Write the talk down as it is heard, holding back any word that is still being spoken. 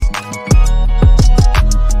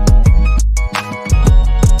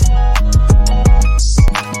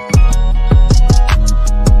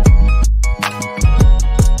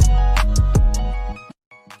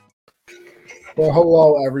Well,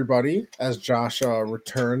 hello, everybody. As Josh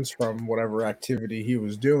returns from whatever activity he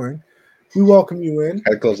was doing, we welcome you in.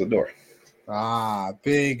 Had to close the door.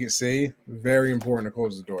 Big, see? Very important to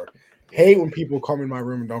close the door. Hate when people come in my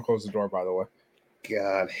room and don't close the door, by the way.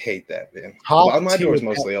 God, hate that, man. Top Well, my tier door's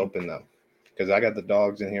mostly pet. open, though, because I got the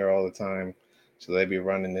dogs in here all the time, so they be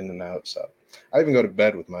running in and out. So I even go to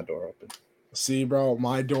bed with my door open. See, bro,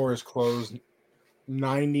 my door is closed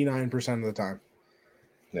 99% of the time.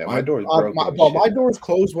 Yeah, my door's broken. My door is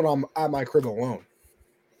closed when I'm at my crib alone.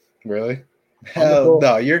 Really? I'm a Hell door-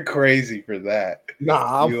 no, you're crazy for that.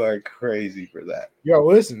 Nah, You are crazy for that. yo,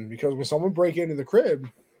 listen, because when someone break into the crib,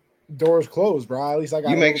 door's closed, bro. At least I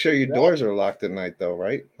got You a make little sure bit your of doors are locked at night, though,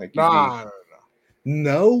 right? Like you Nah.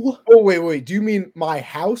 No. Oh, wait. Do you mean my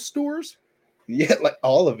house doors? Yeah, like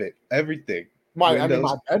all of it, everything. I mean,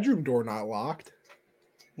 my bedroom door not locked.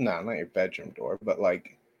 Nah, not your bedroom door, but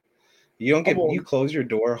like you don't get you close your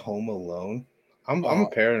door home alone. I'm a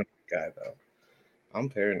paranoid guy though. I'm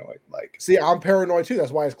paranoid. Like, see, I'm paranoid too.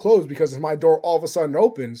 That's why it's closed, because if my door all of a sudden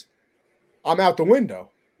opens, I'm out the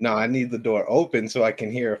window. no, I need the door open so I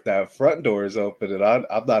can hear if that front door is open, and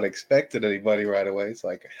I'm not expecting anybody right away. It's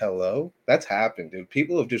like, hello, that's happened, dude.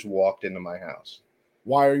 People have just walked into my house.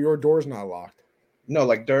 Why are your doors not locked? No,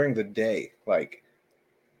 like during the day, like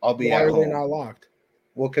I'll be Why at are home. they not locked?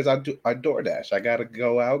 Well, because I DoorDash. I gotta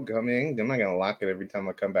go out, come in. I'm not gonna lock it every time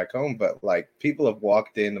I come back home. But like, people have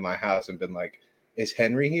walked into my house and been like, "Is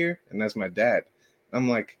Henry here?" And that's my dad. I'm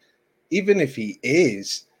like, even if he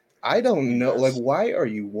is, I don't know. Like, why are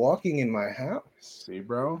you walking in my house? See,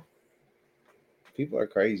 bro, people are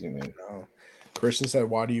crazy, man. No. Christian said,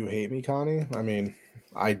 "Why do you hate me, Connie?" I mean,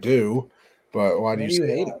 I do, but why do you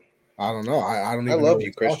hate that? him? I don't know. I don't I even love know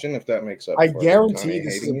you, Christian. If that makes up, I for guarantee Connie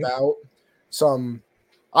this is hating you. about some.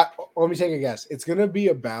 Let me take a guess. It's gonna be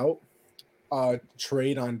about a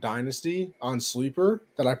trade on Dynasty on Sleeper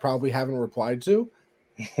that I probably haven't replied to,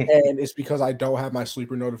 and it's because I don't have my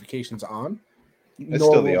Sleeper notifications on. It's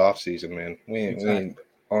still the off season, man. We ain't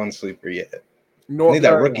on Sleeper yet. Need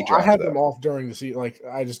that rookie draft. I have though. them off during the season. Like,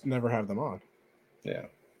 I just never have them on. Yeah.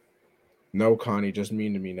 No, Connie, just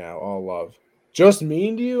mean to me now. All love. Just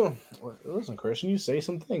mean to you? Listen, Christian, you say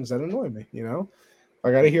some things that annoy me, you know?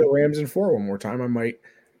 I got to hear Rams in 4 one more time. I might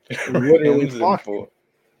literally block you.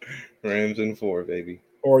 Rams in 4, baby.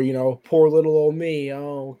 Or, you know, poor little old me.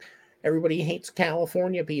 Oh, everybody hates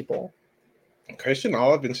California people. Christian,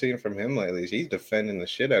 all I've been seeing from him lately is he's defending the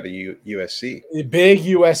shit out of USC. The big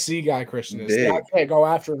USC guy, Christian is. Big. I can't go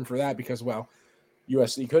after him for that because, well,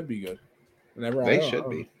 USC could be good. They should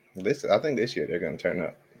be. I think this year they're going to turn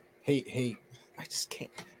up. Hate. I just can't.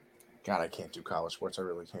 God, I can't do college sports. I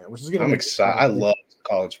really can't. Which is I'm excited. I love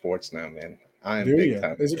college sports now, man. I am big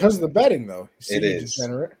time. Is it because of the betting, though? It is.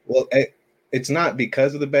 Degenerate? Well, it's not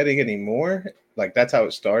because of the betting anymore. Like, that's how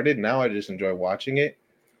it started. Now I just enjoy watching it.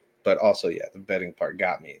 But also, yeah, the betting part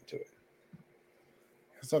got me into it.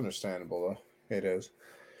 It's understandable, though. It is.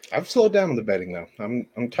 I've slowed down on the betting, though.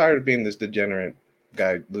 I'm tired of being this degenerate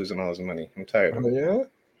guy losing all his money. I'm tired of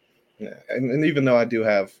it. Yeah. And even though I do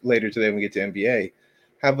have, later today when we get to NBA,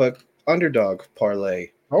 have a underdog parlay.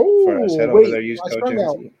 Oh, for us. Head over there, use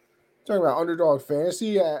code talking about underdog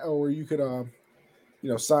fantasy, where you could,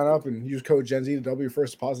 sign up and use code Gen Z to double your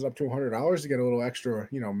first deposit up to $100 to get a little extra,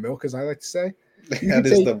 milk, as I like to say.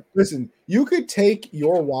 Listen, you could take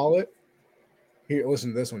your wallet. Here,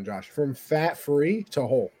 listen to this one, Josh. From fat free to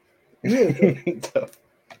whole. You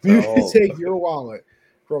could take your wallet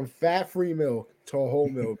from fat free milk to whole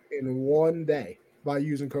milk in one day by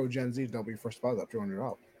using code Gen Z to double your first deposit up to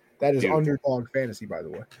 $100. That is underdog fantasy, by the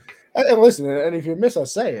way. And listen, and if you miss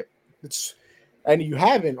us, say it. And you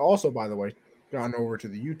haven't also, by the way, gone over to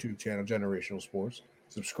the YouTube channel Generational Sports,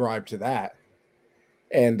 subscribe to that,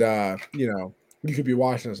 and you could be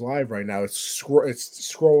watching us live right now. It's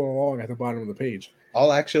scrolling along at the bottom of the page.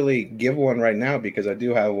 I'll actually give one right now because I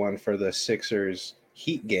do have one for the Sixers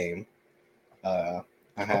Heat game. I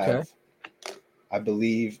have, I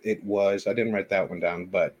believe it was, I didn't write that one down,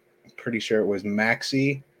 but I'm pretty sure it was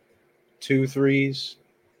Maxey, 2 threes.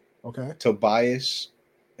 Okay. Tobias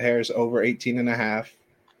Harris over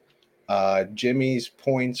 18.5. Jimmy's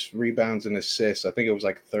points, rebounds, and assists. I think it was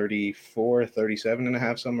like 34,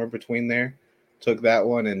 37.5, somewhere between there. Took that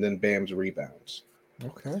one, and then Bam's rebounds.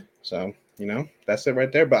 Okay. So, that's it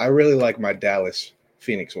right there. But I really like my Dallas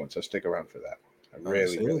Phoenix one, so stick around for that. I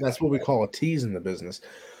really that's like what we that. call a tease in the business.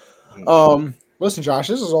 Listen, Josh,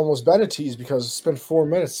 this has almost been a tease because it's been 4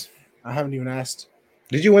 minutes. I haven't even asked.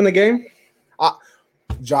 Did you win the game?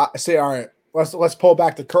 Josh, say all right. Let's pull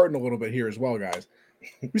back the curtain a little bit here as well, guys.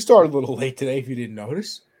 We started a little late today, if you didn't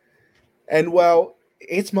notice. And well,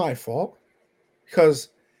 it's my fault. because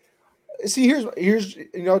see, here's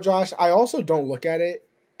Josh. I also don't look at it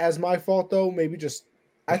as my fault though. Maybe just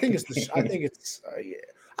I think it's I think it's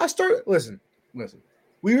I started listen.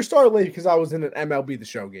 We were started late because I was in an MLB The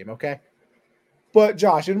Show game. Okay, but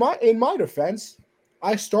Josh, in my defense,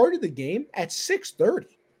 I started the game at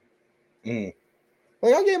 6:30.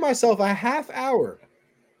 Like I gave myself a half hour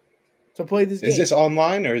to play this game. Is this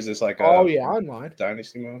online or is this like online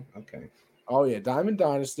Dynasty mode? Okay. Oh yeah, Diamond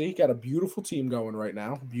Dynasty got a beautiful team going right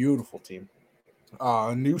now. Beautiful team.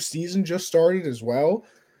 New season just started as well,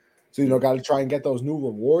 so got to try and get those new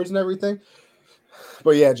rewards and everything.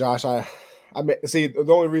 But yeah, Josh, see the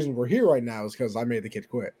only reason we're here right now is because I made the kid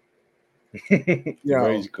quit.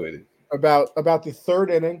 He's quitting. About the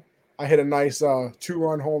third inning, I hit a nice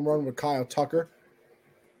 2-run home run with Kyle Tucker,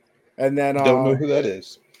 and then don't know who that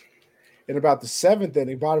is. In about the seventh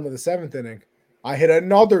inning, bottom of the seventh inning, I hit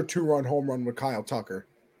another 2-run home run with Kyle Tucker,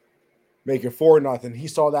 make it 4-0. He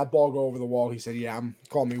saw that ball go over the wall. He said, "Yeah,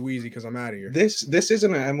 call me Wheezy because I'm out of here." This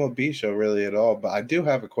isn't an MLB show really at all, but I do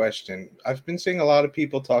have a question. I've been seeing a lot of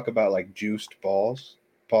people talk about like juiced balls,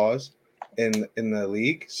 in the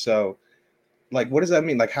league. So, like, what does that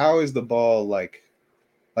mean? Like, how is the ball like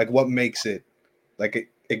what makes it like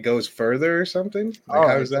it goes further or something? Like,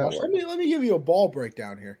 how does that work? Let me give you a ball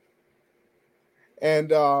breakdown here.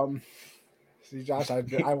 And see, Josh,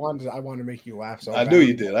 I wanted to make you laugh. So I knew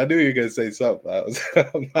you did. I knew you were gonna say something.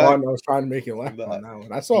 I was trying to make you laugh on that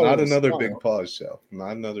one. I saw not another big pause show.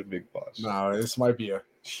 Not another big pause. No, this might be a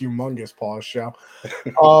humongous pause show.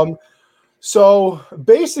 So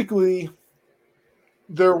basically,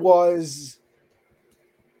 there was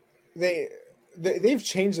they've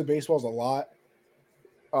changed the baseballs a lot.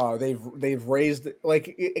 They've raised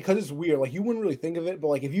like because it's weird. Like you wouldn't really think of it, but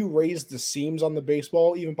like if you raise the seams on the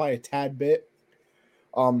baseball even by a tad bit,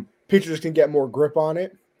 pitchers can get more grip on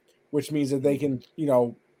it, which means that they can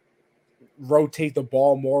rotate the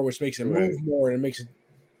ball more, which makes it move more and it makes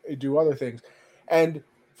it do other things. And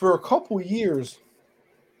for a couple years,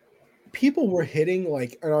 people were hitting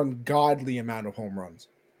like an ungodly amount of home runs.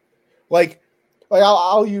 Like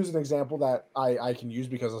I'll use an example that I can use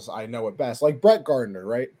because I know it best. Like Brett Gardner,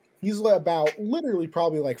 right? He's about literally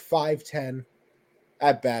probably like 5'10"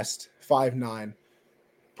 at best, 5'9",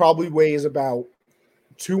 probably weighs about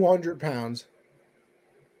 200 pounds.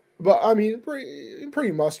 But I mean,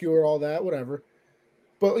 pretty muscular, all that, whatever.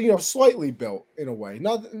 But slightly built in a way.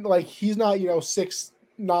 Not like he's not 6'9",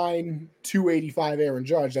 285 Aaron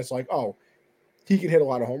Judge. That's like, oh, he can hit a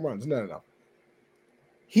lot of home runs. No.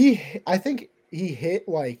 I think he hit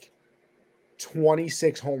like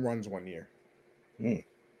 26 home runs one year. And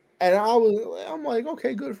I'm like,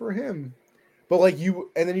 okay, good for him. But like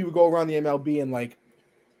and then you would go around the MLB and like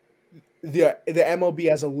the MLB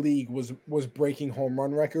as a league was breaking home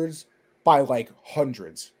run records by like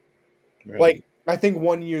hundreds. Really? Like I think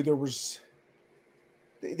one year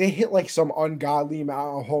they hit like some ungodly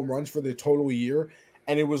amount of home runs for the total year,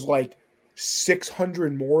 and it was like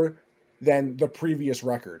 600 more than the previous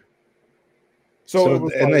record. So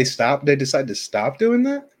they stopped. They decided to stop doing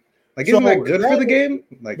that. Like, isn't that good for the game?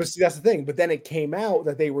 Like, but see, that's the thing. But then it came out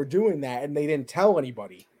that they were doing that, and they didn't tell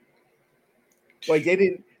anybody. Like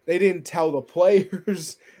they didn't tell the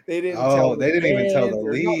players. They didn't. They didn't even tell the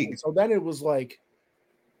league. Nothing. So then it was like,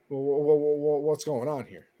 well, what's going on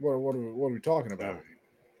here? What are we talking about?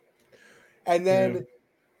 And then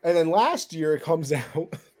last year it comes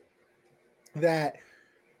out that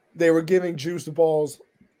they were giving juiced balls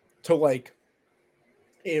to like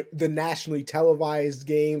the nationally televised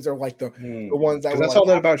games or like the ones that were. I saw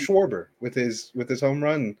that about Schwarber with his home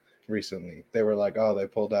run recently. They were like, oh, they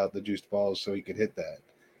pulled out the juiced balls so he could hit that.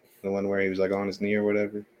 The one where he was like on his knee or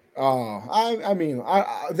whatever. Oh, I mean,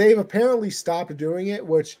 they've apparently stopped doing it,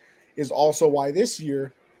 which is also why this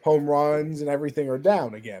year home runs and everything are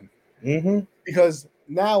down again. Mm-hmm. Because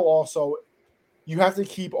now also you have to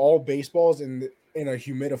keep all baseballs in a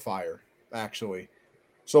humidifier, actually.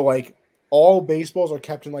 So like all baseballs are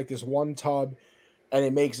kept in like this one tub, and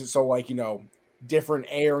it makes it so like different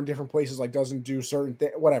air in different places like doesn't do certain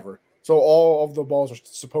things, whatever. So all of the balls are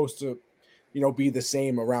supposed to be the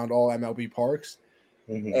same around all MLB parks.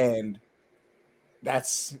 Mm-hmm. And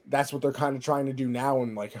that's what they're kind of trying to do now.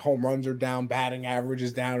 And like home runs are down, batting average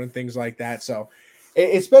is down, and things like that. So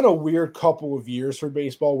it's been a weird couple of years for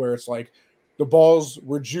baseball where it's like the balls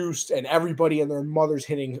were juiced and everybody and their mother's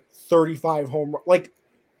hitting 35 home runs.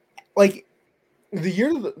 Like the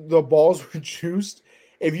year the balls were juiced,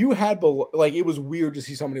 if you had it was weird to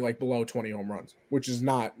see somebody like below 20 home runs, which is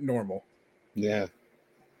not normal. Yeah.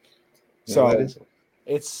 So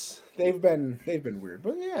they've been weird,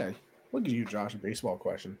 but yeah, look at you, Josh, a baseball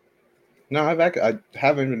question. No, I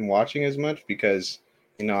haven't been watching as much because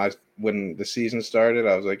when the season started,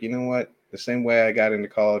 I was like, you know what? The same way I got into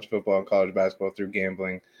college football and college basketball through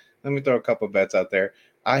gambling, let me throw a couple bets out there.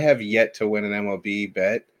 I have yet to win an MLB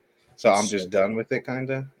bet, so I'm just done with it.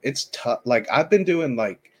 Kinda, it's tough. Like I've been doing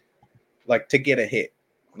like to get a hit,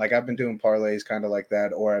 like I've been doing parlays, kind of like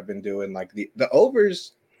that, or I've been doing like the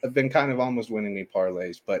overs have been kind of almost winning me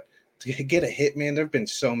parlays, but to get a hit, man, there've been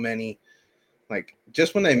so many. Like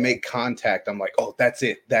just when they make contact, I'm like, oh, that's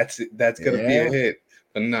it. That's it. That's gonna be a hit.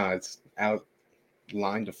 But no, it's out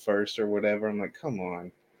line to first or whatever. I'm like, come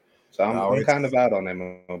on. So I'm kind of out on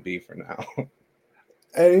MLB for now.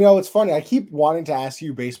 And it's funny. I keep wanting to ask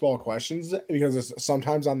you baseball questions because it's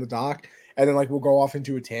sometimes on the dock, and then like we'll go off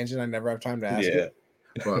into a tangent. I never have time to ask it.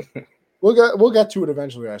 But we'll get to it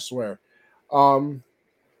eventually. I swear.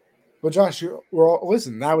 But Josh,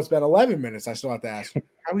 listen. Now it's been 11 minutes. I still have to ask you,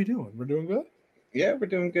 how are we doing? We're doing good. Yeah, we're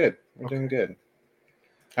doing good. We're doing good.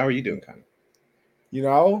 How are you doing, Connor?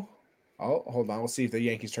 Oh, hold on. We'll see if the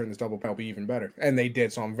Yankees turn this double play. It'll be even better, and they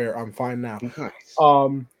did. So I'm fine now. Nice.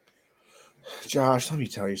 Josh, let me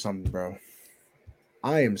tell you something, bro.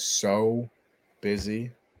 I am so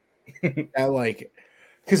busy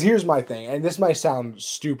because here's my thing, and this might sound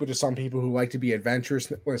stupid to some people who like to be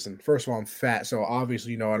adventurous. Listen, first of all, I'm fat, so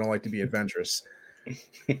obviously, I don't like to be adventurous.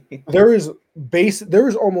 There is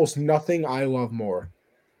almost nothing I love more,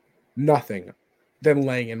 nothing, than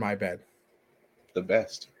laying in my bed. The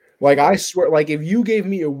best. Like I swear, like if you gave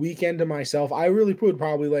me a weekend to myself, I really would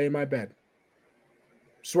probably lay in my bed.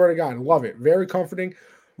 Swear to God, love it. Very comforting.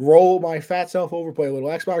 Roll my fat self over, play a little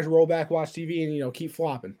Xbox, roll back, watch TV, and keep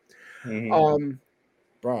flopping. Mm-hmm.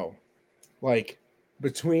 Bro, like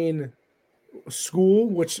between school,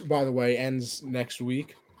 which by the way ends next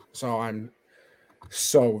week, so I'm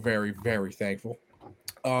so very, very thankful.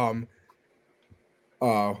 My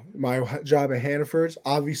job at Hannaford's,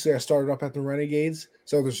 obviously I started up at the Renegades,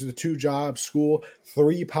 so there's the 2 jobs, school,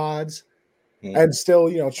 3 pods, and still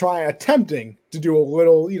attempting to do a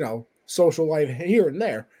little social life here and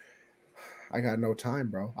there. I got no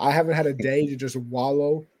time, bro. I haven't had a day to just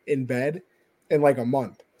wallow in bed in like a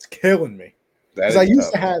month. It's killing me. Because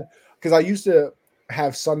I used to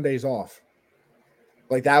have Sundays off.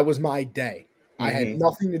 Like that was my day. I had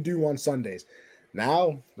nothing to do on Sundays.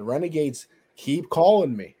 Now the Renegades keep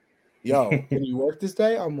calling me. Yo, can you work this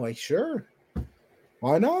day? I'm like, sure.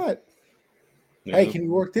 Why not? Yeah. Hey, can you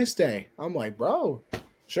work this day? I'm like, bro,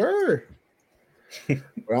 sure.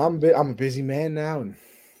 But I'm a busy man now, and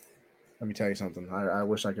let me tell you something. I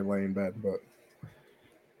wish I could lay in bed, but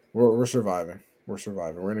we're surviving. We're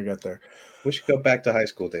surviving. We're gonna get there. We should go back to high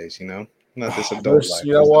school days. Not this adult life.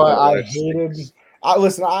 You know what? I hated.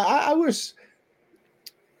 Listen. I wish.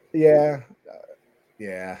 Yeah.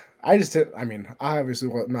 Yeah. I just. I mean, I obviously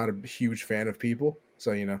was not a huge fan of people,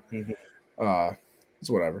 so it's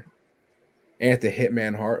whatever. And the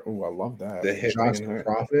Hitman Hart. Oh, I love that. The Hitman Hart.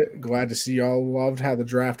 Profit. Glad to see y'all loved how the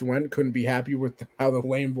draft went. Couldn't be happy with how the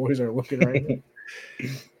Lane boys are looking right now.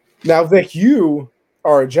 Now, Vic, you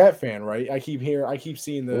are a Jet fan, right? I keep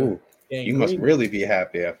seeing the. Ooh, you must really be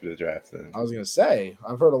happy after the draft. Then I was gonna say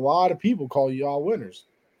I've heard a lot of people call you all winners.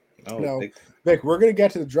 Oh, now, Vic, we're gonna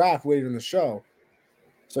get to the draft later in the show,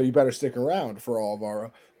 so you better stick around for all of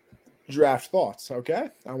our draft thoughts. Okay,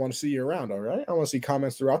 I want to see you around. All right, I want to see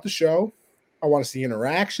comments throughout the show. I want to see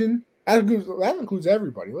interaction. That includes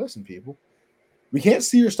everybody. Listen, people, we can't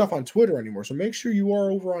see your stuff on Twitter anymore, so make sure you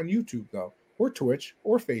are over on YouTube though, or Twitch,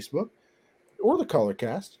 or Facebook, or the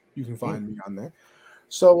Colorcast. You can find me on there.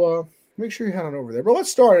 So make sure you head on over there. But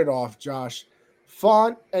let's start it off, Josh.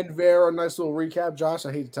 Font and Vera, nice little recap. Josh,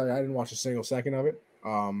 I hate to tell you, I didn't watch a single second of it.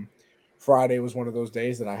 Friday was one of those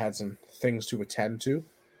days that I had some things to attend to,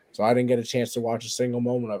 so I didn't get a chance to watch a single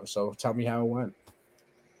moment of it. So tell me how it went.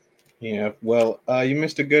 Yeah, well, you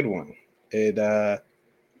missed a good one. It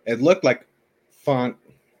looked like Font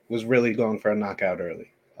was really going for a knockout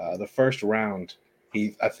early. The first round,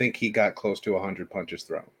 I think he got close to 100 punches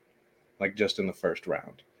thrown, like just in the first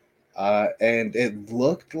round. And it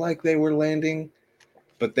looked like they were landing,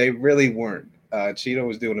 but they really weren't. Cheeto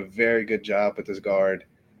was doing a very good job with his guard,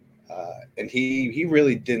 and he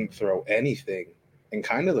really didn't throw anything in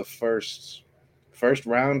kind of the first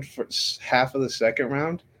round, for half of the second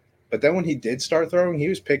round. But then when he did start throwing, he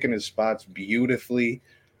was picking his spots beautifully.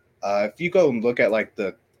 If you go and look at like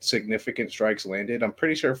the significant strikes landed, I'm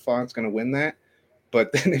pretty sure Font's going to win that.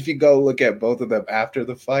 But then if you go look at both of them after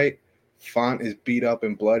the fight, Font is beat up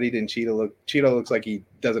and bloodied, and Cheeto looks like he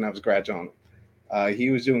doesn't have a scratch on him. He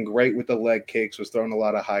was doing great with the leg kicks, was throwing a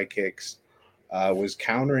lot of high kicks, was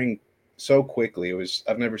countering so quickly.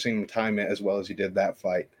 I've never seen him time it as well as he did that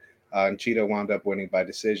fight. and Cheeto wound up winning by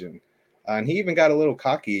decision. And he even got a little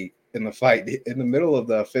cocky in the fight. In the middle of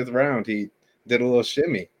the 5th round, he did a little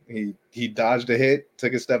shimmy. He dodged a hit,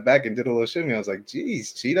 took a step back, and did a little shimmy. I was like,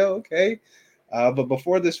 geez, Cheeto, okay. But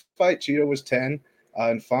before this fight, Cheeto was 10,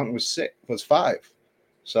 and Font was 5.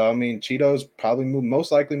 So, I mean, Cheeto's probably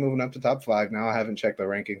most likely moving up to top 5 now. I haven't checked the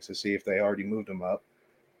rankings to see if they already moved him up.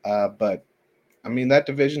 But, I mean, that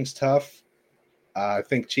division's tough. I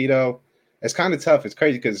think Cheeto, it's kind of tough. It's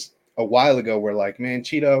crazy because a while ago we're like, man,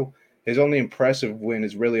 Cheeto, his only impressive win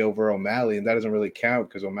is really over O'Malley, and that doesn't really count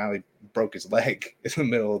because O'Malley broke his leg in the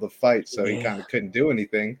middle of the fight, so he kind of couldn't do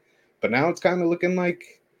anything. But now it's kind of looking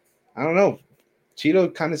like, I don't know,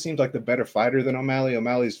 Cheeto kind of seems like the better fighter than O'Malley.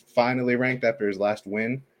 O'Malley's finally ranked after his last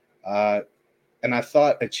win. And I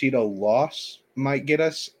thought a Cheeto loss might get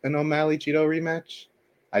us an O'Malley-Cheeto rematch.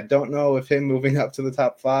 I don't know if him moving up to the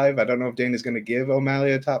top 5, I don't know if Dana's going to give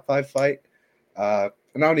O'Malley a top 5 fight. And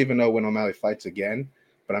I don't even know when O'Malley fights again,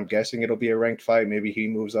 but I'm guessing it'll be a ranked fight. Maybe he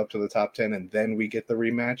moves up to the top 10 and then we get the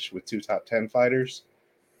rematch with 2 top 10 fighters.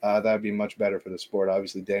 That would be much better for the sport.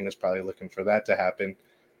 Obviously, Dana's probably looking for that to happen,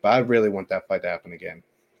 but I really want that fight to happen again.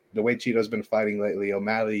 The way Cheeto's been fighting lately,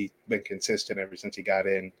 O'Malley been consistent ever since he got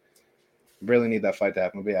in. Really need that fight to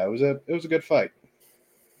happen. But yeah, it was a good fight.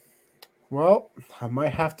 Well, I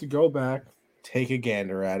might have to go back, take a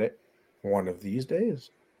gander at it one of these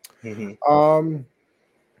days. Mm-hmm.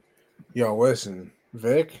 Yo, listen,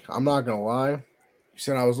 Vic, I'm not gonna lie. You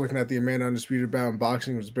said I was looking at the Amanda Undisputed bout in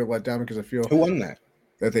boxing. It was a bit let down because I feel who won that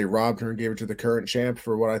they robbed her and gave it to the current champ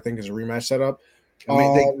for what I think is a rematch setup.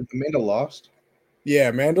 Amanda lost. Yeah,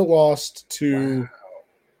 Amanda lost to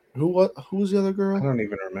who was the other girl? I don't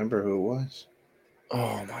even remember who it was.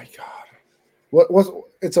 Oh my god. What was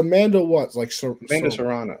it's Amanda what? Like Amanda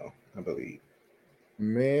Serrano, I believe.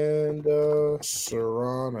 Amanda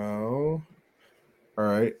Serrano. All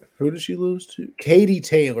right. Who did she lose to? Katie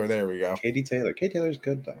Taylor. There we go. Katie Taylor. Katie Taylor's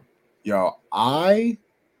good though. Yo, I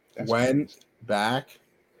went back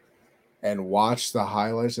and watched the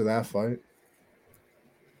highlights of that fight.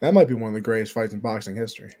 That might be one of the greatest fights in boxing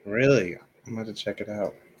history. Really? I'm going to check it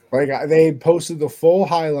out. Like they posted the full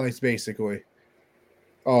highlights basically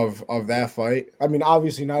of that fight. I mean,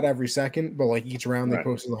 obviously not every second, but like each round they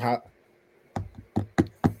posted the hot.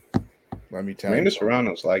 Let me tell you. Amanda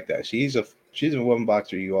Serrano's like that. She's a woman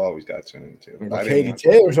boxer you always got tuned into. Katie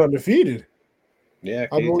Taylor's undefeated. Yeah,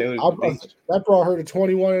 Katie Taylor's that brought her to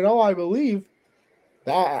 21-0, I believe.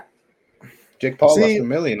 That Jake Paul lost $1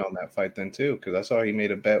 million on that fight then too, because I saw he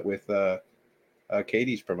made a bet with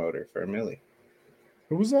Katie's promoter for $1 million.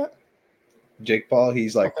 Who was that? Jake Paul.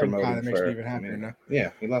 He's like promoting that makes me even happier now.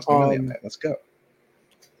 Yeah, he lost $1 million on that. Let's go.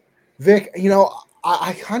 Vic,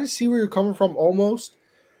 I kind of see where you're coming from almost.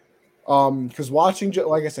 Because watching,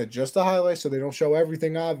 like I said, just the highlights, so they don't show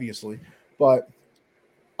everything, obviously. But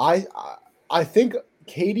I think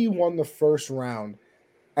Katie won the first round,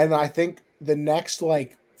 and I think the next the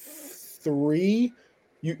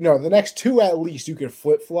next 2 at least you could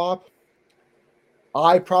flip flop.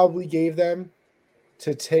 I probably gave them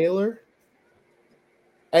to Taylor,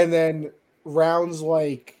 and then rounds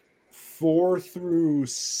 4 through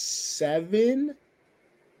 7,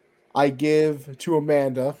 I give to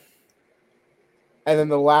Amanda. And then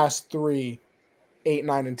the last 3, 8,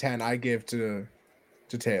 9, and 10, I give to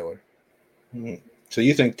Taylor. So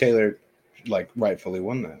you think Taylor rightfully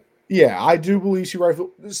won that? Yeah, I do believe she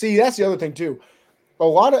rightfully. See, that's the other thing too. A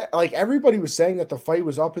lot of everybody was saying that the fight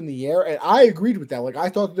was up in the air, and I agreed with that. I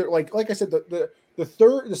thought that like I said, the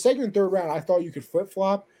second and third round, I thought you could flip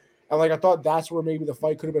flop, and I thought that's where maybe the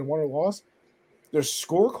fight could have been won or lost. Their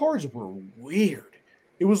scorecards were weird.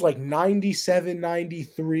 It was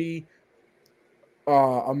 97-93.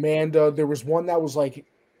 Amanda, there was one that was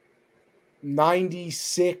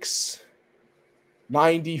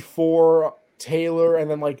 96-94 Taylor, and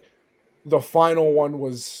then the final one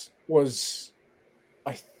was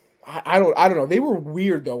I don't know. They were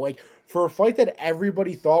weird though. For a fight that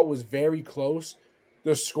everybody thought was very close,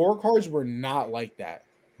 the scorecards were not like that.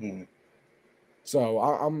 So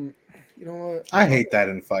I'm you know what? I hate that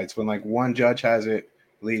in fights when one judge has it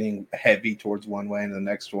leaning heavy towards one way and the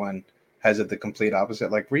next one has it the complete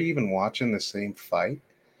opposite. Were you even watching the same fight?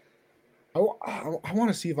 I want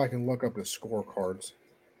to see if I can look up the scorecards.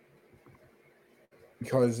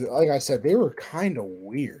 Because, like I said, they were kind of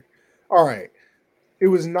weird. All right. It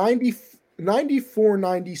was 94,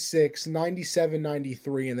 96, 97,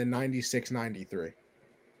 93, and then 96, 93.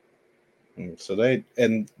 So they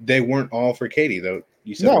weren't all for Katie, though.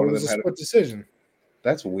 You said no, it was a split decision.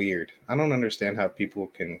 That's weird. I don't understand how people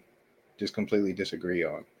can just completely disagree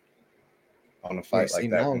on. on a fight like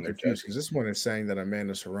that now when I'm they're confused judging. because this one is saying that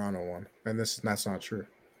Amanda Serrano won, and that's not true.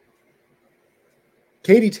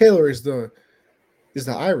 Katie Taylor is the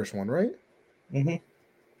Irish one, right? Mm-hmm.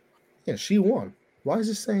 Yeah, she won. Why is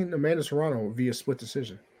it saying Amanda Serrano via split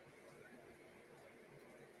decision?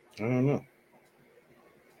 I don't know.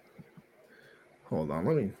 Hold on,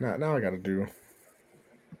 let me now. I got to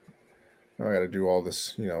do all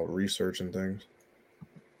this, research and things.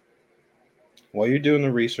 While you're doing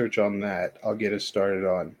the research on that, I'll get us started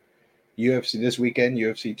on UFC this weekend.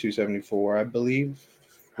 UFC 274, I believe.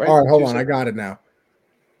 Right? All right, hold on. I got it now.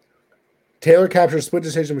 Taylor captured a split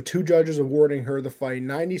decision with two judges awarding her the fight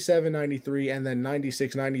 97-93 and then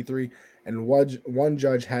 96-93, and one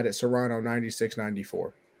judge had it Serrano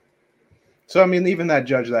 96-94. So, I mean, even that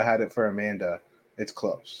judge that had it for Amanda, it's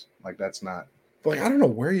close. Like, that's not. But I don't know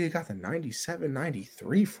where you got the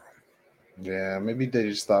 97-93 from. Yeah, maybe they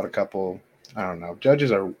just thought a couple. I don't know.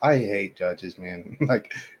 I hate judges, man.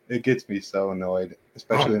 Like, it gets me so annoyed,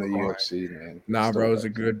 especially in the UFC, man. Nah, bro, it's a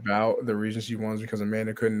good bout. The reason she won is because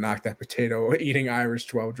Amanda couldn't knock that potato eating Irish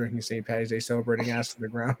 12 drinking St. Patty's Day celebrating ass to the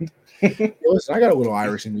ground. Listen, I got a little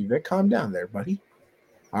Irish in me, Vic. Calm down there, buddy.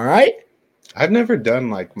 All right? I've never done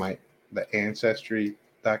like the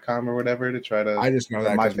Ancestry.com or whatever to try to. I just know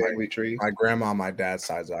that my family tree. My grandma on my dad's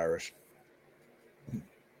side's Irish.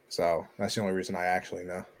 So that's the only reason I actually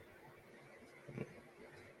know.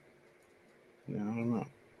 Yeah, I don't know.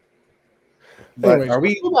 But anyways, are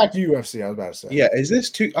we go back to UFC? I was about to say. Yeah, is this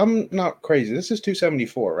two? I'm not crazy. This is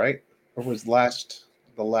 274, right? Or was the last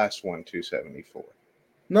one 274?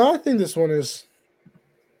 No, I think this one is.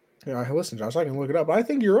 Yeah, listen, Josh, I can look it up. But I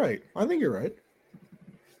think you're right.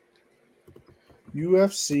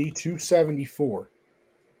 UFC 274.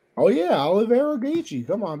 Oh yeah, Oliveira Gaethje.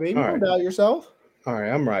 Come on, baby, don't doubt yourself. All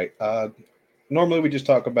right, I'm right. Normally we just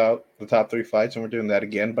talk about the top 3 fights, and we're doing that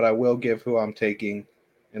again. But I will give who I'm taking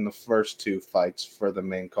in the first 2 fights for the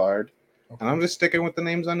main card. Okay. And I'm just sticking with the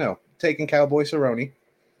names I know. Taking Cowboy Cerrone.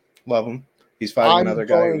 Love him. He's fighting another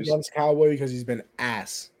guy who's against Cowboy because he's been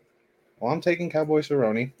ass. Well, I'm taking Cowboy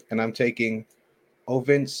Cerrone, and I'm taking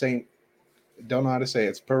Ovin St. Don't know how to say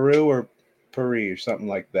it. It's Peru or Paris or something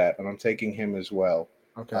like that. And I'm taking him as well.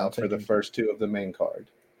 Okay, for the first 2 of the main card.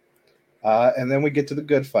 And then we get to the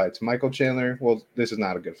good fights. Michael Chandler. Well, this is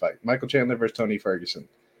not a good fight. Michael Chandler versus Tony Ferguson.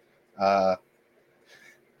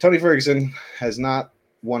 Tony Ferguson has not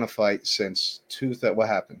won a fight since what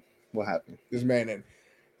happened? This man,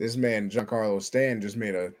 Giancarlo Stanton, just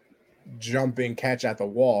made a jumping catch at the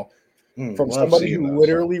wall from somebody who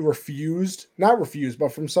literally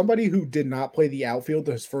but from somebody who did not play the outfield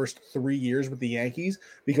his first 3 years with the Yankees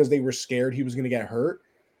because they were scared he was going to get hurt,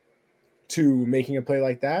 to making a play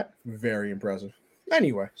like that. Very impressive.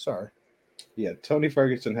 Anyway, sorry. Yeah, Tony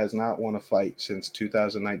Ferguson has not won a fight since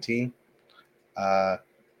 2019.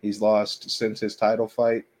 He's lost since his title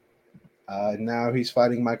fight. Now he's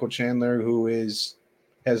fighting Michael Chandler, who has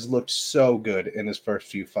looked so good in his first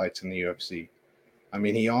few fights in the UFC. I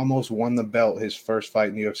mean, he almost won the belt his first fight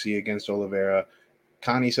in the UFC against Oliveira.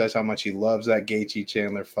 Connie says how much he loves that Gaethje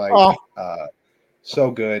Chandler fight. Oh. So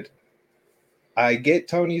good. I get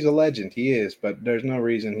Tony's a legend. He is, but there's no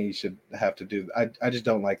reason he should have to do. I just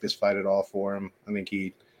don't like this fight at all for him. I think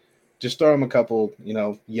he just throw him a couple,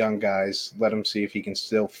 young guys. Let him see if he can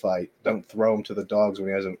still fight. Don't throw him to the dogs when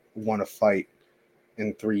he hasn't won a fight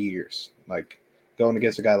in 3 years. Like going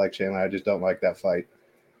against a guy like Chandler, I just don't like that fight.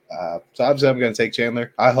 So obviously I'm going to take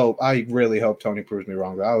Chandler. I really hope Tony proves me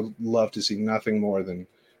wrong. I would love to see nothing more than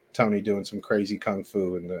Tony doing some crazy kung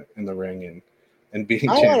fu in the ring and beating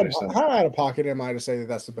Chandler. How out of pocket am I to say that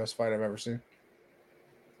that's the best fight I've ever seen?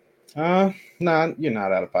 No, you're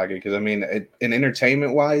not out of pocket because I mean, in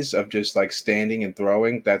entertainment wise, of just like standing and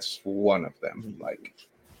throwing, that's one of them. Like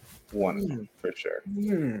one of them for sure.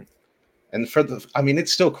 And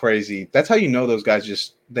it's still crazy. That's how you know those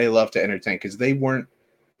guys they love to entertain because they weren't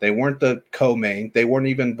the co-main. They weren't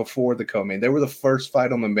even before the co-main. They were the first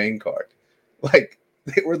fight on the main card. Like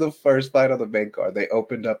they were the first fight on the main card. They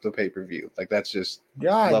opened up the pay-per-view. Like that's just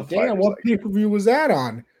God damn. What like pay-per-view was that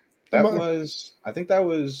on? I think that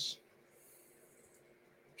was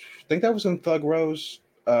when Thug Rose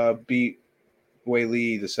beat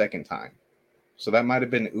Weili the second time. So that might have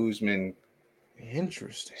been Usman.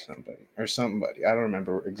 Interesting. Somebody. I don't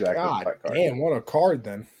remember exactly. God damn, what a card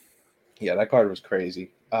then. Yeah, that card was crazy.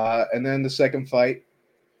 And then the second fight,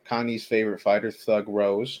 Connie's favorite fighter, Thug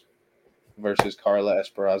Rose, versus Carla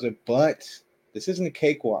Esparza. But this isn't a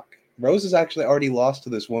cakewalk. Rose has actually already lost to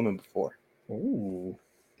this woman before. Ooh.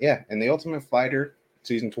 Yeah, and the Ultimate Fighter,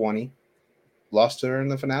 season 20, lost to her in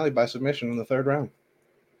the finale by submission in the 3rd round.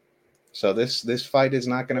 So this fight is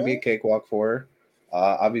not going to be a cakewalk for her.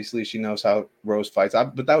 Obviously, she knows how Rose fights,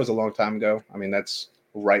 but that was a long time ago. I mean, that's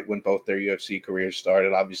right when both their UFC careers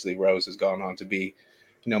started. Obviously, Rose has gone on to be,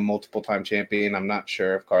 multiple time champion. I'm not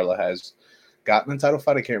sure if Carla has gotten a title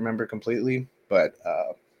fight. I can't remember completely, but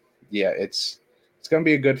yeah, it's going to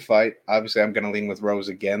be a good fight. Obviously, I'm going to lean with Rose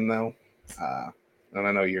again, though, and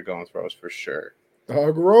I know you're going with Rose for sure.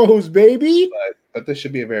 Dog Rose, baby. But this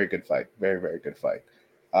should be a very good fight. Very, very good fight.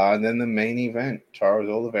 And then the main event, Charles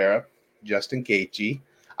Oliveira, Justin Gaethje.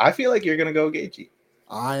 I feel like you're going to go Gaethje.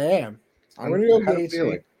 I am. I'm going to go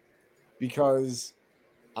Gaethje because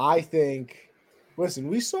I think. Listen,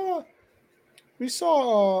 we saw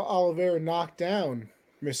Oliveira knock down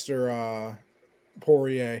Mr.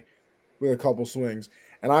 Poirier with a couple swings,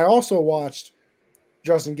 and I also watched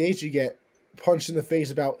Justin Gaethje get punched in the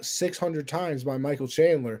face about 600 times by Michael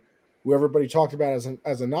Chandler, who everybody talked about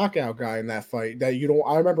as a knockout guy in that fight. That you don't.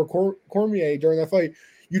 I remember Cormier during that fight.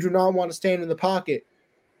 You do not want to stand in the pocket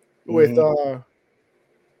with I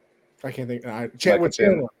can't think with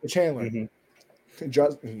Chandler. Mm-hmm.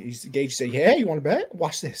 Gaethje said, "Yeah, you want to bet?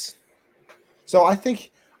 Watch this." So I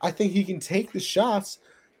think he can take the shots.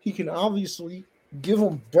 He can obviously give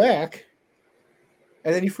them back,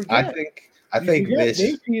 and then you forget. I think this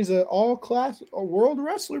Gaethje is an all-class world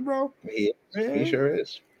wrestler, bro. He sure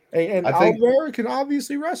is. And Oliveira can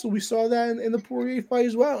obviously wrestle. We saw that in the Poirier fight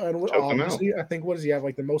as well. And obviously, I think, what does he have,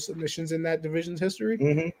 like the most submissions in that division's history?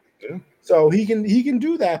 Mm-hmm. Yeah. So he can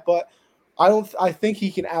do that, but I think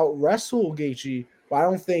he can out wrestle Gaethje. But I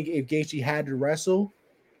don't think if Gaethje had to wrestle,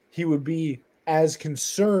 he would be as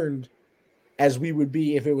concerned as we would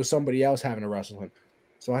be if it was somebody else having to wrestle him.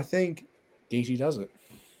 So I think Gaethje does it.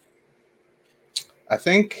 I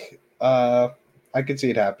think I could see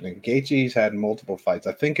it happening. Gaethje's had multiple fights.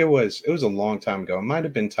 I think it was a long time ago. It might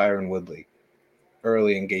have been Tyron Woodley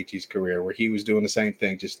early in Gaethje's career where he was doing the same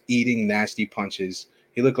thing, just eating nasty punches.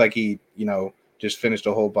 He looked like he, just finished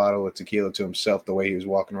a whole bottle of tequila to himself the way he was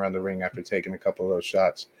walking around the ring after taking a couple of those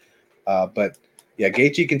shots. But yeah,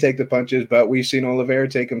 Gaethje can take the punches, but we've seen Oliveira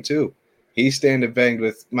take them too. He stand and banged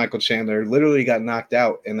with Michael Chandler, literally got knocked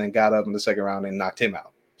out and then got up in the second round and knocked him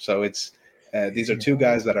out. So it's these are two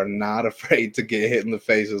guys that are not afraid to get hit in the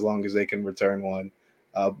face as long as they can return one.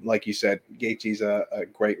 Like you said, Gaethje's a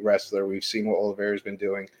great wrestler. We've seen what Oliveira's been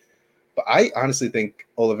doing. But I honestly think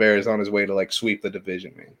Oliveira is on his way to sweep the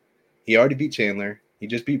division, man. He already beat Chandler. He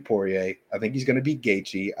just beat Poirier. I think he's going to beat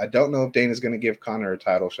Gaethje. I don't know if Dana's going to give Conor a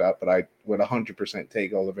title shot, but I would 100%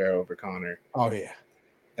 take Oliveira over Conor. Oh, yeah.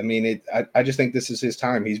 I mean, I just think this is his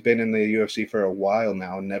time. He's been in the UFC for a while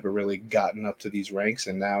now and never really gotten up to these ranks,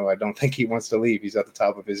 and now I don't think he wants to leave. He's at the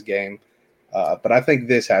top of his game. But I think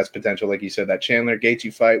this has potential, like you said, that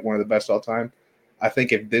Chandler-Gaethje fight, one of the best all time. I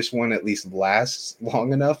think if this one at least lasts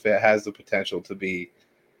long enough, it has the potential to be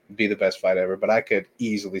the best fight ever. But I could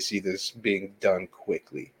easily see this being done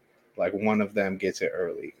quickly. Like one of them gets it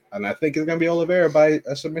early. And I think it's going to be Oliveira by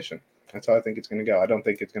a submission. That's how I think it's going to go. I don't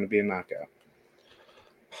think it's going to be a knockout.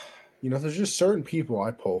 There's just certain people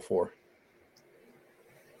I pull for.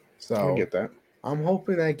 So I get that. I'm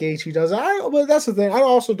hoping that Gaethje does it. But that's the thing. I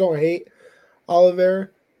also don't hate Oliveira,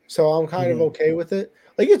 so I'm kind of okay with it.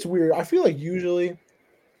 It's weird. I feel like usually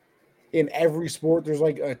in every sport there's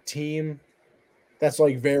a team that's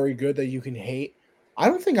very good that you can hate. I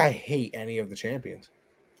don't think I hate any of the champions.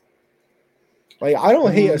 I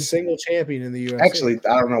don't hate a single champion in the UFC. Actually,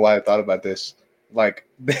 I don't know why I thought about this. I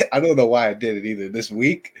don't know why I did it either.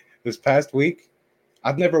 This past week,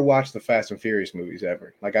 I've never watched the Fast and Furious movies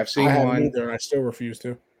ever. I've seen one. Either, and I still refuse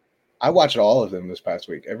to. I watched all of them this past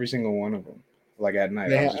week. Every single one of them. At night.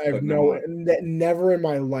 Never in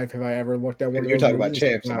my life have I ever looked at one. You're talking about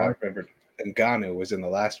champs, and I remember Ngannou was in the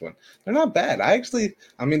last one. They're not bad.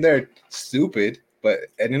 They're stupid, but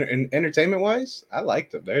in entertainment wise, I like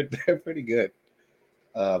them. They're pretty good.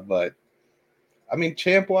 But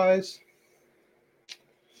champ wise,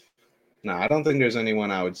 no, I don't think there's anyone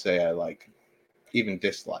I would say I even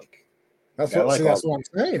dislike. That's what I'm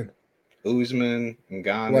saying. Usman,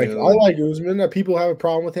 Ngannou. I like Usman. People have a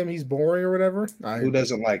problem with him. He's boring or whatever. Who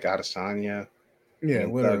doesn't like Adesanya? Yeah,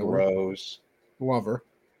 Doug Rose. Lover.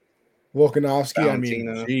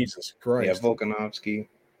 Volkanovski. Jesus Christ. Yeah, Volkanovski.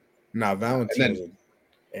 Nah, Valentina's an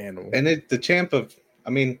animal. And the champ of,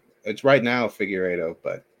 it's right now Figueiredo,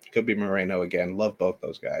 but it could be Moreno again. Love both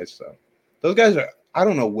those guys. So those guys I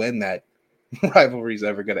don't know when that rivalry is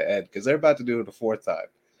ever going to end because they're about to do it a fourth time.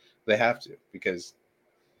 They have to because,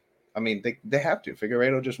 they have to.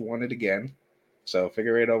 Figueiredo just won it again. So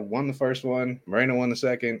Figueiredo won the first one. Moreno won the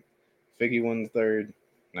second. Figgy won the third.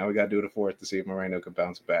 Now we got to do the fourth to see if Moreno can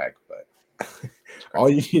bounce back. But All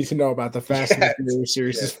you need to know about the Fast and Furious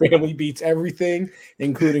series is family beats everything,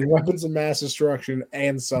 including weapons of mass destruction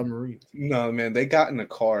and submarines. No, man, they got in a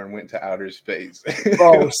car and went to outer space.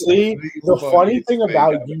 Bro, see, the funny thing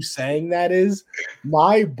about you saying that is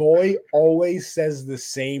my boy always says the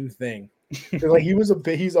same thing. Like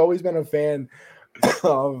he's always been a fan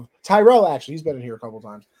of Tyrell, actually. He's been in here a couple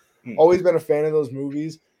times. Always been a fan of those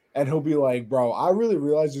movies. And he'll be like, bro, I really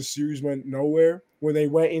realized this series went nowhere when they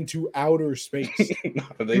went into outer space. He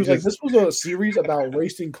was like, this was a series about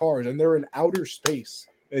racing cars, and they're in outer space.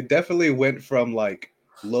 It definitely went from like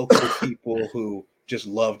local people who just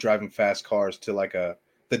love driving fast cars to like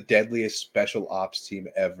the deadliest special ops team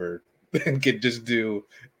ever and could just do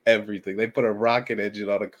everything. They put a rocket engine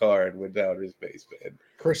on a car and went to outer space, man.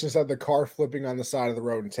 Christian said the car flipping on the side of the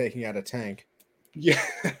road and taking out a tank. Yeah,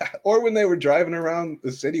 or when they were driving around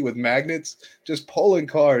the city with magnets, just pulling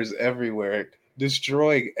cars everywhere,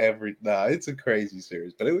 destroying it's a crazy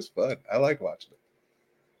series, but it was fun. I like watching it.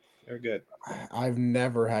 They're good. I've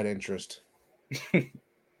never had interest. I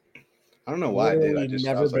don't know why I did. I've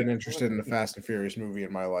never been interested in the Fast and Furious movie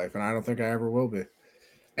in my life, and I don't think I ever will be.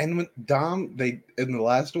 And when Dom, in the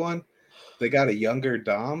last one, they got a younger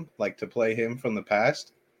Dom, like to play him from the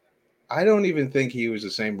past. I don't even think he was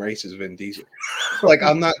the same race as Vin Diesel. Like,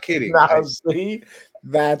 I'm not kidding. See,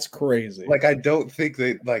 that's crazy. Like, I don't think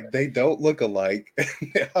they don't look alike.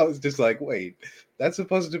 I was just like, wait, that's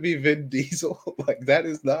supposed to be Vin Diesel? Like, that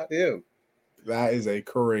is not him. That is a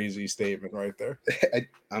crazy statement right there.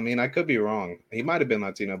 I mean, I could be wrong. He might have been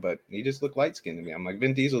Latino, but he just looked light skinned to me. I'm like,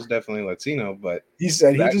 Vin Diesel's definitely Latino, but he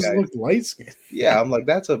said he just looked light skinned. Yeah, I'm like,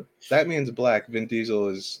 that man's black. Vin Diesel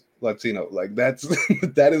is Latino. Like,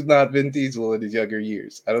 that is not Vin Diesel in his younger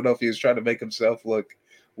years. I don't know if he was trying to make himself look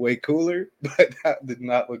way cooler, but that did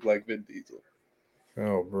not look like Vin Diesel.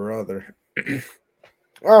 Oh, brother.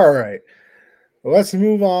 All right. Well, let's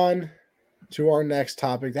move on to our next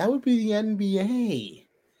topic. That would be the NBA.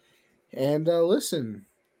 And listen,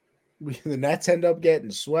 the Nets end up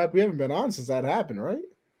getting swept. We haven't been on since that happened, right?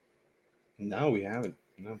 No, we haven't.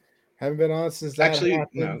 No. Haven't been on since that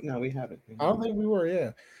happened. No, we haven't. I don't think we were,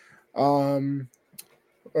 yeah.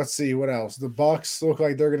 Let's see what else. The Bucks look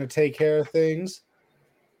like they're going to take care of things.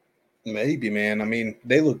 Maybe, man. I mean,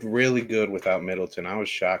 they looked really good without Middleton. I was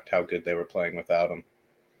shocked how good they were playing without him.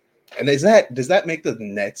 And does that make the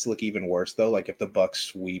Nets look even worse though? Like if the Bucks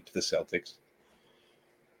sweep the Celtics,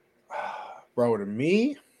 bro, to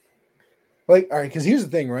me, like, all right, because here's the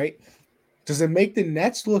thing, right? Does it make the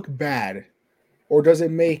Nets look bad, or does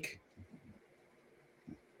it make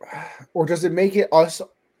it us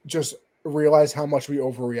just realize how much we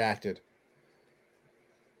overreacted?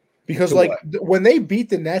 Because when they beat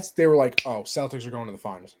the Nets, they were like, "Oh, Celtics are going to the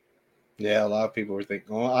finals." Yeah, a lot of people were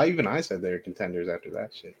thinking. Well, I said they were contenders after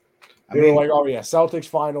that shit. They were like, "Oh yeah, Celtics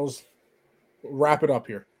finals, wrap it up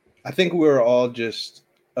here." I think we were all just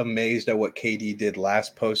amazed at what KD did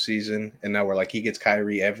last postseason, and now we're like, he gets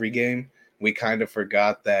Kyrie every game. We kind of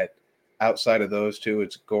forgot that outside of those two,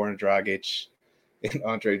 it's Goran Dragic and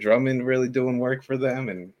Andre Drummond really doing work for them,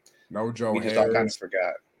 and no Joe. We just all kind of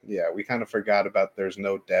forgot. Yeah, we kind of forgot about there's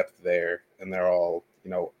no depth there, and they're all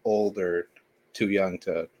older, too young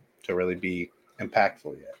to really be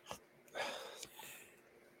impactful yet.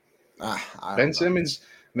 Ben Simmons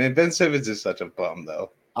is such a bum, though.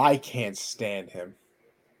 I can't stand him.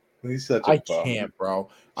 He's such a bum. I can't, bro.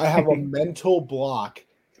 I have a mental block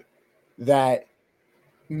that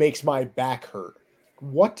makes my back hurt.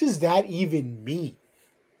 What does that even mean?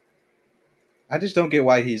 I just don't get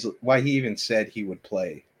why he even said he would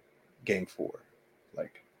play Game 4,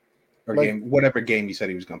 whatever game he said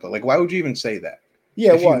he was going to play. Like, why would you even say that?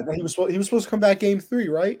 Yeah, he was supposed to come back Game 3,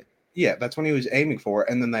 right? Yeah, that's when he was aiming for,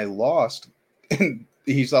 and then they lost, and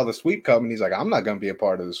he saw the sweep come, and he's like, "I'm not going to be a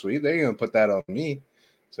part of the sweep. They ain't going to put that on me."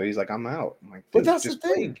 So he's like, "I'm out." I'm like, but that's the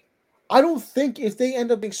thing. I don't think if they end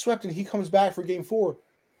up being swept and he comes back for Game 4,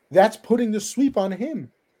 that's putting the sweep on him.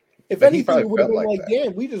 If anything, it would have been like,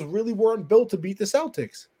 damn, we just really weren't built to beat the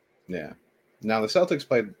Celtics. Yeah. Now, the Celtics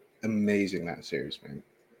played amazing that series, man.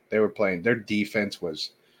 They were playing. Their defense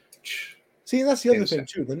was. See, that's the other thing,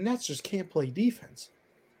 too. The Nets just can't play defense.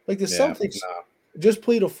 Like, the Celtics just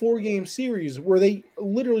played a 4-game series where they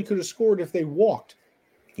literally could have scored if they walked.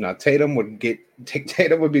 Now, Tatum would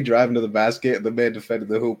be driving to the basket, and the man defending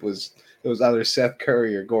the hoop was either Seth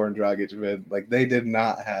Curry or Goran Dragic, man. Like, they did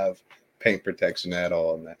not have paint protection at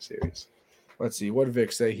all in that series. Let's see. What did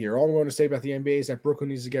Vic say here? All I'm going to say about the NBA is that Brooklyn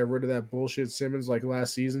needs to get rid of that bullshit Simmons like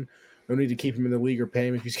last season. No need to keep him in the league or pay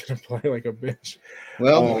him if he's going to play like a bitch.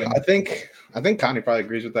 Well, I think Connie probably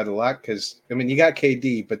agrees with that a lot because, I mean, you got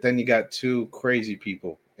KD, but then you got two crazy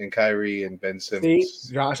people and Kyrie and Ben See, Simmons.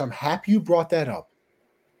 Josh, I'm happy you brought that up.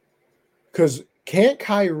 Because can't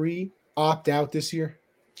Kyrie opt out this year?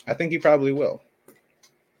 I think he probably will.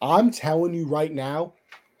 I'm telling you right now,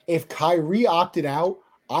 if Kyrie opted out,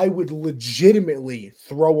 I would legitimately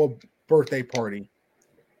throw a birthday party,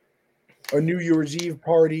 a New Year's Eve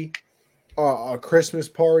party, a Christmas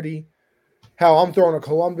party. Hell, I'm throwing a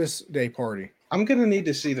Columbus Day party. I'm gonna need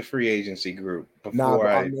to see the free agency group before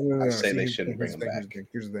I say See, they shouldn't bring him back.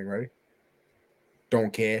 Here's the thing, ready?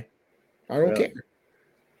 Don't care. I don't Really? care.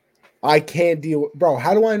 I can't deal with, bro.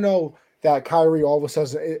 How do I know that Kyrie all of a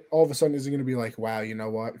sudden isn't going to be like, wow, you know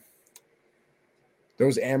what?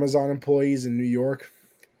 Those Amazon employees in New York,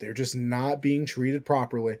 they're just not being treated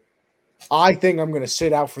properly. I think I'm going to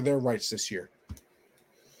sit out for their rights this year.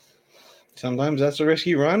 Sometimes that's a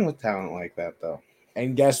risky run with talent like that, though.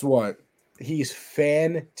 And guess what? He's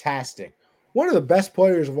fantastic. One of the best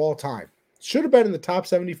players of all time. Should have been in the top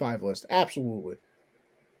 75 list. Absolutely.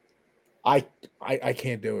 I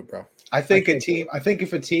can't do it, bro. I think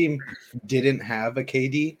if a team didn't have a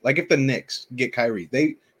KD, like if the Knicks get Kyrie,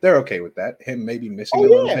 they're okay with that. Him maybe missing a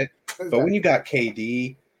little bit. But when you got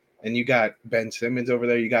KD and you got Ben Simmons over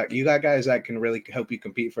there, you got guys that can really help you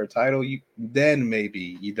compete for a title, then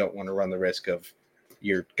maybe you don't want to run the risk of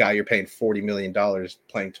your guy you're paying $40 million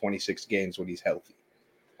playing 26 games when he's healthy.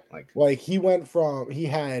 Like he went from he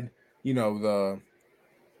had, you know,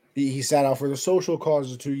 he sat out for the social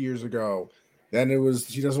causes 2 years ago. Then it was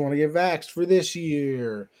he doesn't want to get vaxxed for this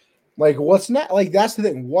year. Like, what's next? Like, that's the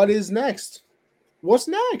thing. What is next? What's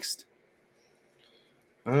next?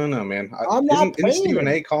 I don't know, man. Isn't Stephen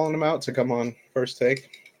A calling him out to come on First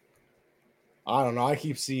Take? I don't know. I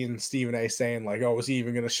keep seeing Stephen A saying, like, oh, is he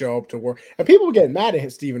even going to show up to work? And people get mad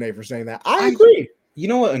at Stephen A for saying that. I agree. You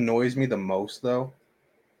know what annoys me the most, though?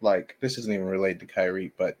 Like, this isn't even related to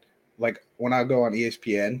Kyrie, but like when I go on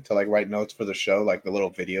ESPN to like write notes for the show, like the little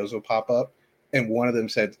videos will pop up, and one of them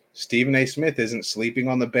said Stephen A. Smith isn't sleeping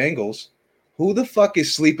on the Bengals. Who the fuck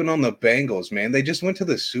is sleeping on the Bengals, man? They just went to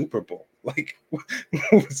the Super Bowl. Like,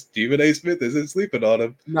 Stephen A. Smith isn't sleeping on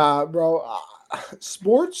them. Nah, bro.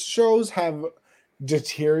 Sports shows have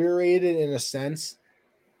deteriorated in a sense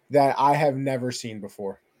that I have never seen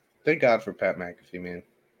before. Thank God for Pat McAfee, man.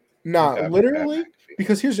 Nah, literally,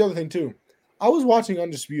 because here's the other thing, too. I was watching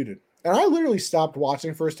Undisputed, and I literally stopped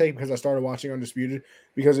watching First Take because I started watching Undisputed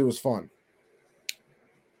because it was fun.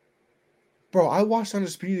 Bro, I watched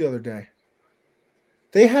Undisputed the other day.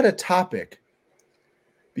 They had a topic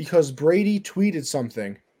because Brady tweeted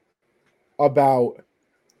something about,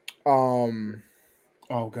 oh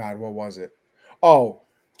God, what was it? Oh,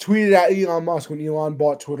 tweeted at Elon Musk when Elon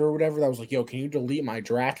bought Twitter or whatever. That was like, yo, can you delete my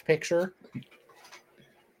draft picture?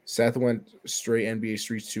 Seth went straight NBA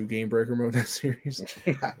Streets 2 game breaker mode that series.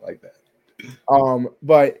 I like that.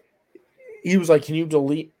 But he was like, can you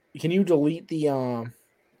delete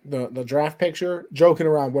the draft picture? Joking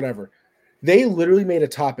around, whatever. They literally made a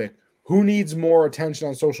topic. Who needs more attention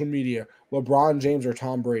on social media? LeBron James or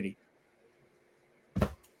Tom Brady?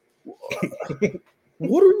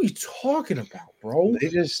 What are we talking about, bro?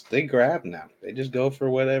 They grab now. They just go for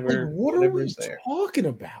whatever. Like, what are we talking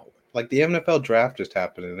about? Like the NFL draft just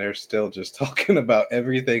happened, and they're still just talking about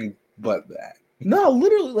everything but that. No,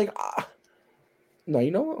 literally, like, no. You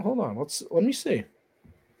know what? Hold on. Let me see.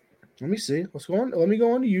 Let's go on. Let me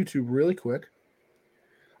go on to YouTube really quick.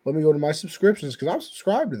 Let me go to my subscriptions because I'm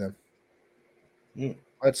subscribed to them.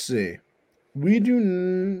 Let's see.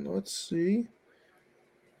 Let's see.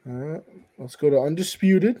 Let's go to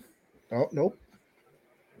Undisputed. Oh, nope.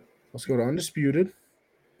 Let's go to Undisputed.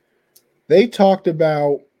 They talked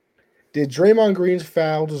about, did Draymond Green's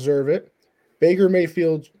foul deserve it? Baker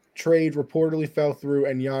Mayfield trade reportedly fell through,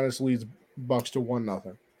 and Giannis leads Bucks to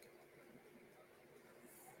 1-0.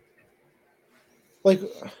 Like,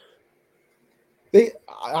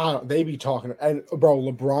 they be talking, and bro,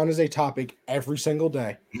 LeBron is a topic every single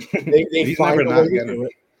day. They find a way to do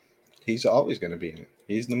it. He's always going to be in it.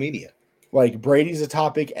 He's the media. Like, Brady's a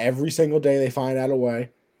topic every single day. They find out a way.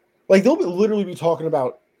 Like, they'll literally be talking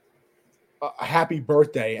about a happy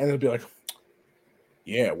birthday, and they'll be like,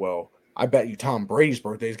 yeah, well, I bet you Tom Brady's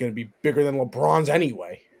birthday is going to be bigger than LeBron's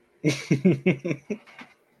anyway.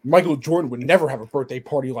 Michael Jordan would never have a birthday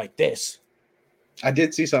party like this. I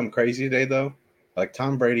did see something crazy today, though. Like,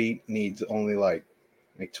 Tom Brady needs only like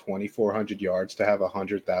 2,400 yards to have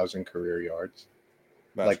 100,000 career yards.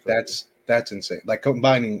 That's insane. Like,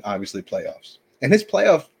 combining obviously playoffs, and his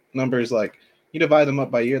playoff numbers, like you divide them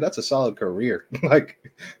up by year, that's a solid career. Like,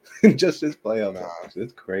 just his playoff numbers,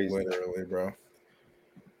 it's crazy. Literally, bro.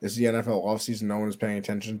 It's the NFL offseason. No one is paying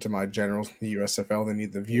attention to my generals, the USFL. They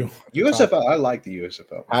need the view. USFL, I like the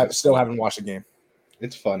USFL. I still haven't watched a game.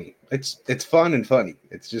 It's funny. It's fun and funny.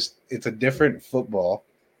 It's a different football,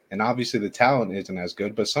 and obviously the talent isn't as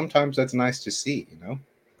good, but sometimes that's nice to see, you know?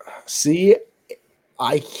 See,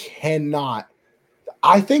 I cannot.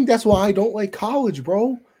 I think that's why I don't like college,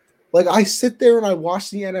 bro. Like, I sit there and I watch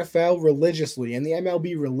the NFL religiously and the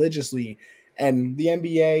MLB religiously and the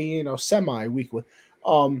NBA, semi-weekly.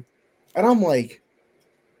 And I'm like,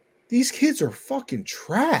 these kids are fucking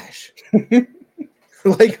trash.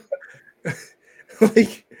 like,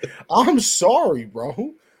 I'm sorry,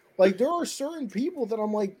 bro. Like, there are certain people that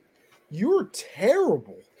I'm like, you're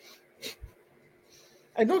terrible.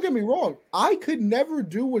 And don't get me wrong, I could never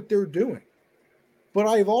do what they're doing. But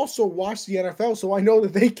I've also watched the NFL, so I know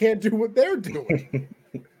that they can't do what they're doing.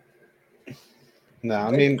 No,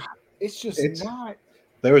 I mean, it's not.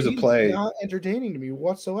 There was a play. Not entertaining to me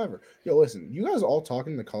whatsoever. Yo, listen, you guys all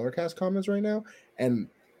talking in the Colorcast comments right now and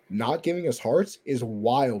not giving us hearts is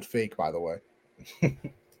wild fake, by the way.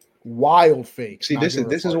 Wild fake. See, this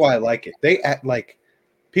is why I like it. They act like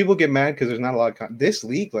people get mad because there's not a lot of this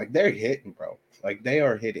league. Like, they're hitting, bro. Like, they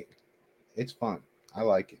are hitting. It's fun. I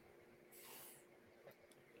like it.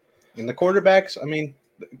 And the quarterbacks, I mean,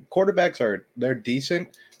 they're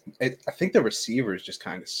decent. I think the receivers just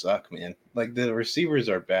kind of suck, man. Like, the receivers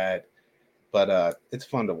are bad, but it's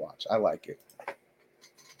fun to watch. I like it.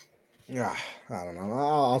 Yeah, I don't know.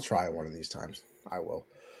 I'll try it one of these times. I will.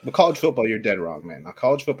 But college football, you're dead wrong, man. Now,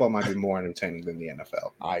 college football might be more entertaining than the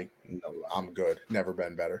NFL. I'm good. Never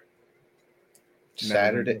been better.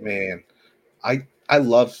 Saturday, man. I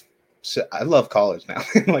love college now.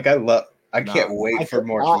 Like, I can't wait for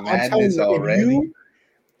March Madness already.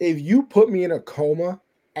 If you put me in a coma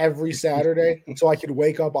every Saturday so I could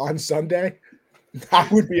wake up on Sunday, I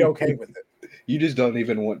would be okay with it. You just don't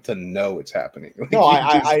even want to know it's happening. Like, no,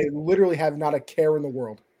 I literally have not a care in the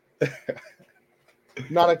world.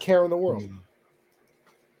 Not a care in the world.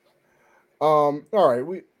 All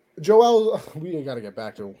right, Joel, we got to get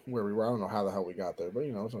back to where we were. I don't know how the hell we got there, but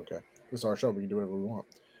it's okay. It's our show. We can do whatever we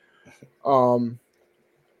want.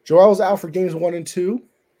 Joel's out for games 1 and 2.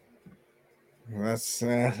 That's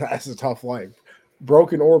a tough life.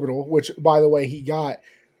 Broken orbital, which, by the way, he got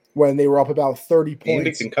when they were up about 30 points. And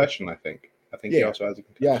a concussion, I think. He also has a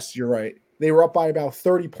concussion. Yes, you're right. They were up by about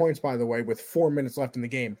 30 points, by the way, with 4 minutes left in the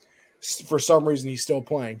game. For some reason, he's still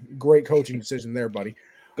playing. Great coaching decision there, buddy.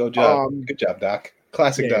 Good job, Doc.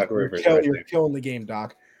 Classic Doc Rivers. You're killing the game,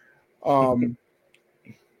 Doc.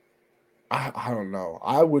 I don't know.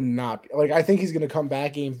 I would not I think he's going to come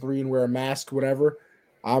back game 3 and wear a mask, whatever.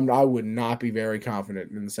 I would not be very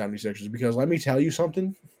confident in the 76ers because let me tell you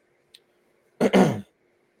something.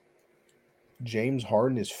 James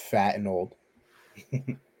Harden is fat and old.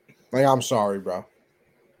 I'm sorry, bro.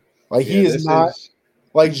 He is not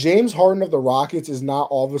James Harden of the Rockets is not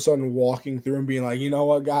all of a sudden walking through and being like, you know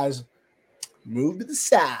what, guys, move to the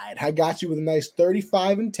side. I got you with a nice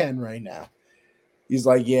 35 and 10 right now. He's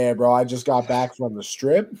like, yeah, bro, I just got back from the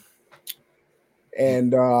strip.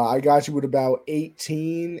 And I got you with about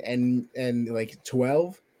 18 and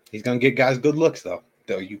 12. He's going to get guys good looks, though.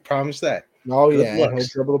 You promise that. Oh, good yeah. He'll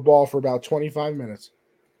dribble the ball for about 25 minutes.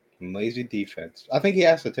 Lazy defense. I think he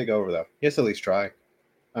has to take over, though. He has to at least try.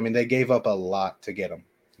 I mean, they gave up a lot to get him.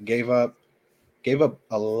 Gave up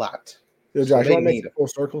a lot. Yo, Josh, you want to make it full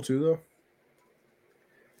circle, too, though?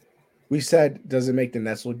 We said, does it make the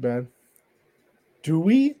Nets look bad? Do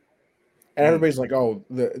we? And everybody's like, oh,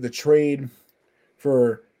 the trade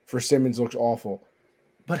for Simmons looks awful.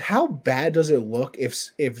 But how bad does it look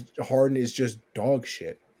if Harden is just dog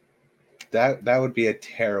shit? That would be a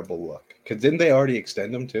terrible look. Because didn't they already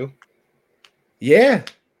extend him too? Yeah.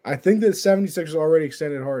 I think that 76ers already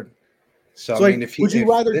extended Harden. So I mean, would you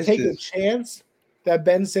rather take a chance that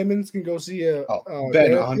Ben Simmons can go see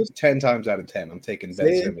Ben 10 times out of 10? I'm taking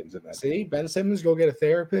Ben Simmons in that. See, Ben Simmons go get a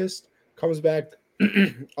therapist, comes back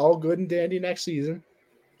all good and dandy next season.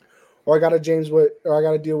 Or I got to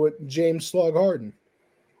deal with James Slug Harden.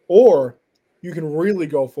 Or you can really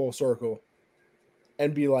go full circle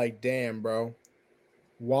and be like, damn, bro,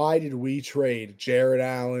 why did we trade Jared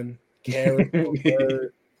Allen, Garrett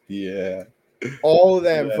Bird, all of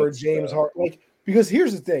them for James Harden? Because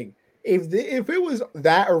here's the thing. If it was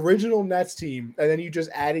that original Nets team and then you just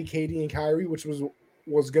added KD and Kyrie, which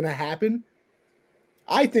was going to happen,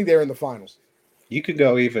 I think they're in the finals. You could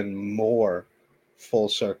go even more full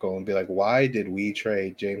circle and be like, why did we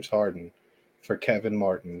trade James Harden for Kevin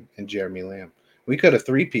Martin and Jeremy Lamb? We could have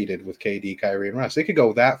three-peated with KD, Kyrie, and Russ. It could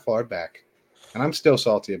go that far back. And I'm still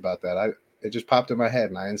salty about that. It just popped in my head,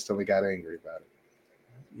 and I instantly got angry about it.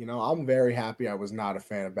 You know, I'm very happy I was not a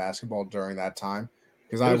fan of basketball during that time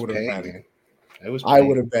because It I was would have pain, been. man. It was I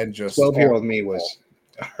would pain. have been just 12-year-old me was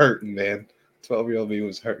hurting, man. 12-year-old me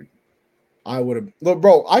was hurting. I would have. Look,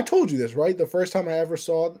 bro, I told you this, right? The first time I ever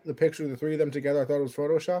saw the picture of the three of them together, I thought it was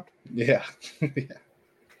photoshopped. Yeah. Yeah.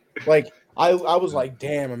 Like I was like,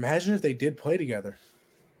 damn, imagine if they did play together.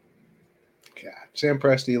 God. Sam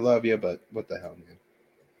Presti, love you, but what the hell, man?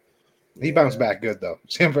 He Yeah. bounced back good though.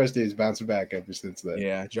 Sam Presti is bouncing back ever since then.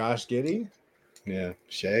 Yeah, Josh Giddey. Yeah.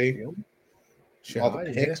 Shea. Yep. All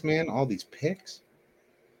the picks, man. All these picks.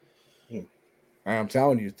 I'm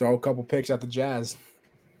telling you, throw a couple picks at the Jazz.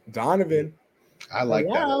 Donovan. I like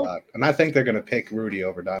that a lot. And I think they're going to pick Rudy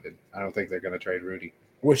over Donovan. I don't think they're going to trade Rudy.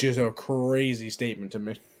 Which is a crazy statement to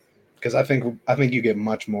me. Because I think you get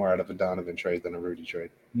much more out of a Donovan trade than a Rudy trade.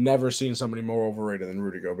 Never seen somebody more overrated than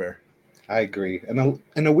Rudy Gobert. I agree. And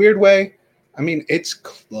in a weird way, I mean, it's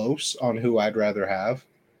close on who I'd rather have,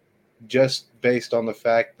 just based on the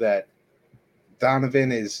fact that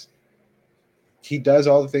Donovan he does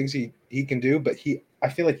all the things he can do, but I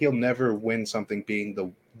feel like he'll never win something being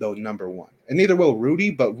the number one. And neither will Rudy,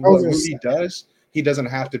 but what Rudy does, he doesn't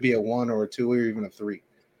have to be a 1 or a 2 or even a 3.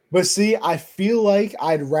 But see, I feel like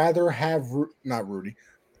I'd rather have not Rudy,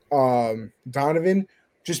 Donovan,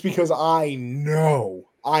 just because I know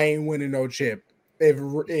I ain't winning no chip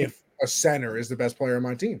if a center is the best player on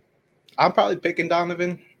my team. I'm probably picking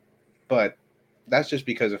Donovan, but that's just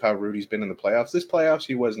because of how Rudy's been in the playoffs. This playoffs,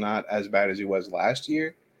 he was not as bad as he was last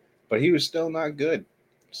year, but he was still not good.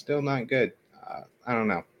 Still not good. I don't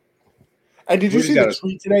know. And did you see the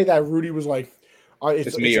tweet today that Rudy was like,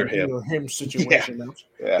 it's me or him situation.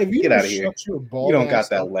 Yeah. If you get out of here. You don't got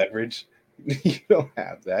that leverage. You don't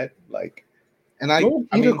have that. And I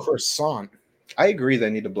need a croissant. I agree they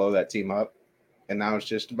need to blow that team up. And now it's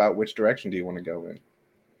just about which direction do you want to go in.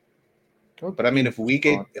 But I mean, if we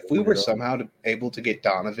were somehow able to get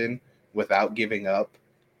Donovan without giving up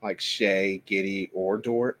like Shea, Giddey, or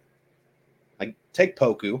Dort, like take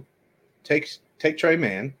Poku, take Trey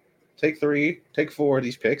Mann, take 3, take 4 of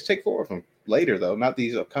these picks, take 4 of them later though, not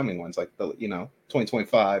these upcoming ones like the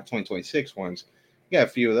 2025, 2026 ones. You got a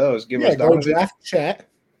few of those. Give us Donovan. Go draft Chat.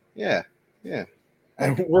 Yeah,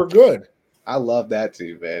 and we're good. I love that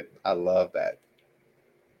too, man. I love that.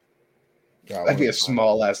 That'd be a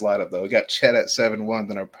small ass lineup though. We got Chet at 7'1",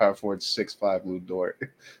 then our power forward 6'5" Lou Dort.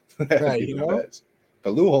 That'd be the best.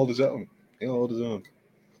 But Lou hold his own. He'll hold his own.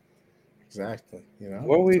 Exactly.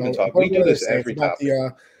 What are we even talking? We do this every topic.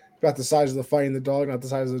 About the size of the fight in the dog, not the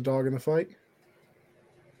size of the dog in the fight.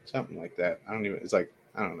 Something like that. I don't even. It's like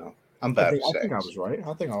I don't know. I'm bad. I think I was right.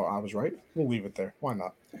 I think I was right. We'll leave it there. Why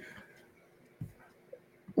not?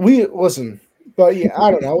 We listen. But yeah,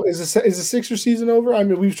 I don't know. Is the Sixer season over? I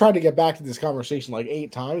mean, we've tried to get back to this conversation like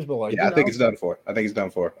 8 times, but I think it's done for. I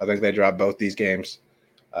think they dropped both these games,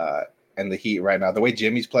 and the Heat right now. The way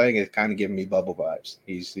Jimmy's playing is kind of giving me bubble vibes.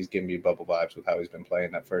 He's giving me bubble vibes with how he's been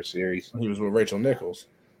playing that first series. He was with Rachel Nichols.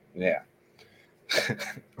 Yeah,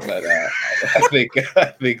 but I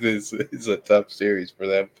think this is a tough series for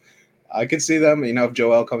them. I could see them. If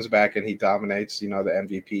Joel comes back and he dominates, the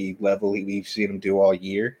MVP level we've seen him do all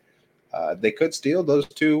year. They could steal those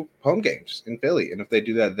 2 home games in Philly. And if they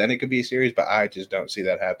do that, then it could be a series. But I just don't see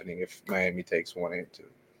that happening if Miami takes 1 and 2.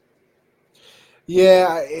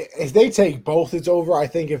 Yeah, if they take both, it's over. I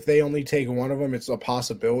think if they only take one of them, it's a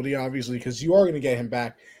possibility, obviously, because you are going to get him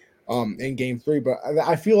back in game 3. But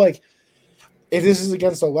I feel like if this is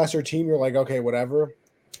against a lesser team, you're like, okay, whatever.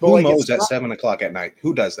 But who mows at 7 o'clock at night?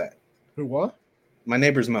 Who does that? Who what? My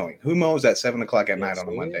neighbor's mowing. Who mows at 7 o'clock at night on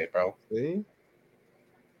a Monday, bro? See?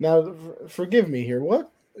 Now, forgive me here.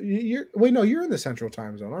 What? You're in the Central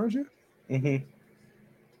Time Zone, aren't you? Mm-hmm.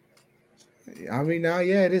 I mean, now,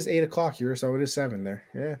 yeah, it is 8 o'clock here, so it is 7 there.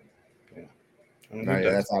 Yeah.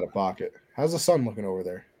 That's out of pocket. How's the sun looking over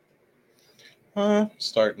there?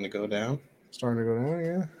 Starting to go down.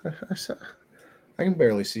 Yeah. I can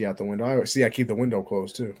barely see out the window. I keep the window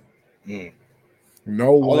closed too.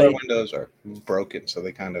 No light. All our windows are broken, so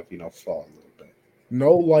they kind of fall a little bit.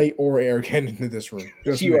 No light or air getting into this room.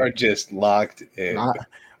 You are just locked in.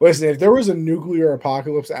 Listen, if there was a nuclear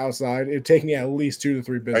apocalypse outside, it'd take me at least 2 to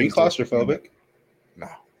 3 business. Are you claustrophobic?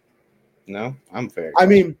 No, I'm fair. I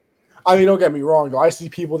mean, don't get me wrong though. I see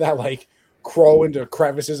people that crawl into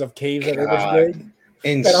crevices of caves that are this big.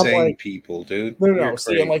 Insane people, dude. No.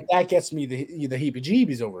 See, and that gets me the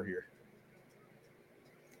heebie-jeebies over here.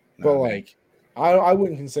 No, but I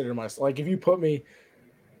wouldn't consider myself if you put me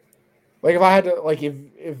if I had to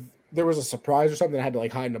if there was a surprise or something I had to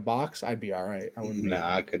hide in a box, I'd be all right. I wouldn't.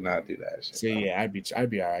 I could not do that. See, yeah, I'd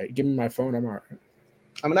be all right. Give me my phone, I'm all right.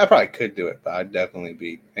 I mean, I probably could do it, but I'd definitely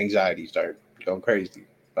be anxiety start going crazy.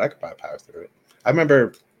 But I could probably power through it. I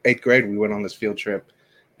remember 8th grade, we went on this field trip,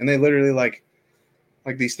 and they literally like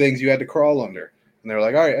these things you had to crawl under, and they were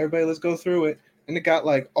like, "All right, everybody, let's go through it." And it got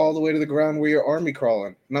like all the way to the ground where you're army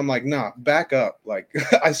crawling, and I'm like, "Nah, back up!" Like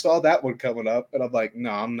I saw that one coming up, and I'm like,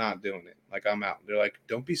 "No, I'm not doing it. Like I'm out." They're like,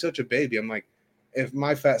 "Don't be such a baby." I'm like, "If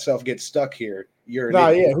my fat self gets stuck here, you're an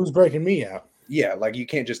idiot." Yeah, who's breaking me out? Yeah, like you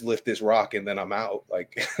can't just lift this rock and then I'm out.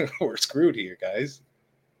 Like we're screwed here, guys.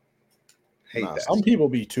 Hate that. Some people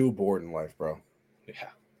be too bored in life, bro.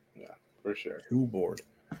 Yeah, for sure. Too bored.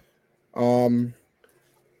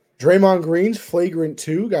 Draymond Green's flagrant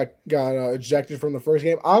 2 got ejected from the first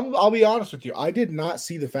game. I'll be honest with you, I did not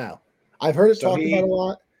see the foul. I've heard it talked about a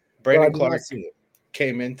lot. Brandon Clark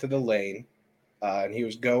came into the lane, and he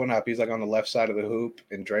was going up. He's like on the left side of the hoop,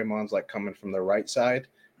 and Draymond's like coming from the right side.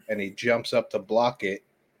 And he jumps up to block it,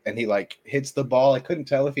 and he like hits the ball. I couldn't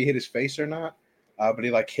tell if he hit his face or not, but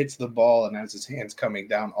he like hits the ball, and as his hand's coming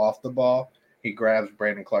down off the ball, he grabs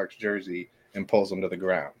Brandon Clark's jersey and pulls him to the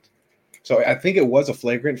ground. So I think it was a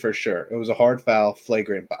flagrant for sure. It was a hard foul,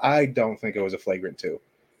 flagrant, but I don't think it was a flagrant 2.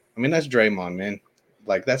 I mean, that's Draymond, man.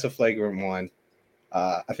 Like that's a flagrant 1.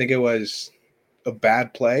 I think it was a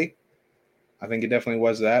bad play. I think it definitely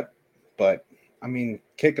was that, but I mean,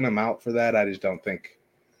 kicking him out for that, I just don't think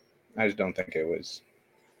it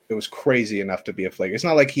was crazy enough to be a flagrant. It's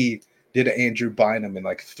not like he did an Andrew Bynum and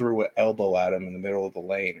like threw an elbow at him in the middle of the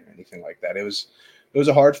lane or anything like that. It was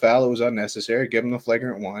a hard foul. It was unnecessary. Give him the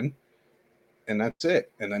flagrant 1, and that's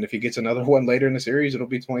it. And then if he gets another one later in the series, it'll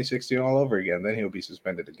be 2016 all over again. Then he'll be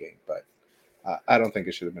suspended a game. But I don't think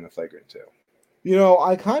it should have been a flagrant 2. You know,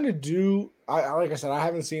 I kind of do. I like I said, I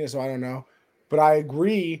haven't seen it, so I don't know. But I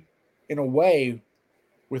agree in a way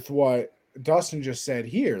with what Dustin just said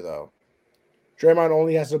here, though. Draymond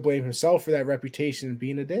only has to blame himself for that reputation of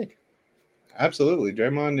being a dick. Absolutely.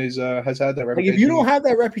 Draymond has had that reputation. Like if you don't have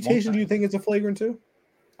that reputation, do you think it's a flagrant 2?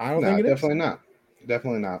 I don't think it definitely is.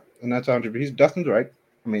 Definitely not. And that's 100%. Dustin's right.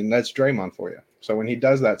 I mean, that's Draymond for you. So when he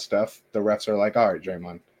does that stuff, the refs are like, all right,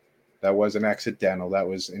 Draymond, that wasn't accidental. That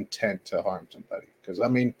was intent to harm somebody. Because, I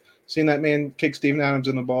mean, seen that man kick Steven Adams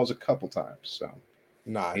in the balls a couple times. So,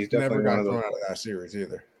 he's definitely never got thrown out of that series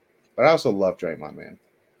either. But I also love Draymond, man.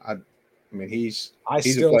 I mean, he's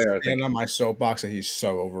still a player. Stand on my soapbox that he's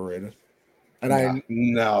so overrated. And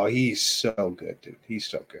no, he's so good, dude. He's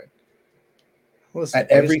so good.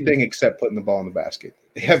 At everything except putting the ball in the basket.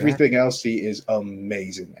 Exactly. Everything else he is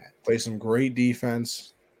amazing at. Play some great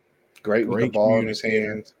defense. Great with the ball in his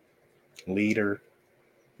hands. Leader,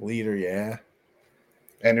 yeah.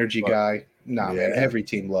 Energy guy. Man, every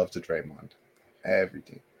team loves the Draymond. Every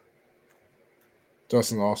team.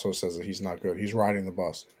 Dustin also says that he's not good. He's riding the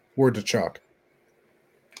bus. Word to Chuck.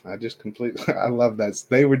 I love that.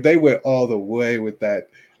 They went all the way with that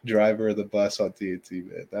driver of the bus on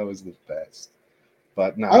TNT, man. That was the best.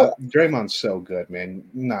 But Draymond's so good, man.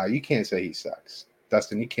 You can't say he sucks.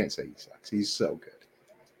 Dustin, you can't say he sucks. He's so good.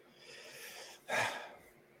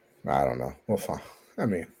 I don't know. Well, fine. I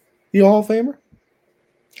mean, you a Hall of Famer?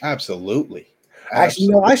 Absolutely. Actually,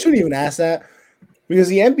 no, I shouldn't even ask that because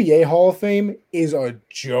the NBA Hall of Fame is a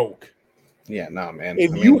joke. Yeah, man.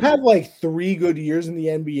 If you have like 3 good years in the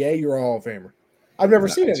NBA, you're a Hall of Famer. I've never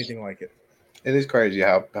seen anything like it. It is crazy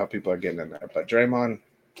how people are getting in there. But Draymond,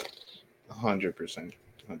 100%.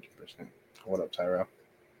 100%. What up, Tyrell?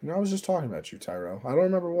 I was just talking about you, Tyrell. I don't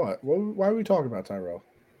remember what. Why are we talking about Tyrell?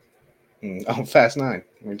 Fast 9.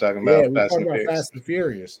 We're talking about Fast and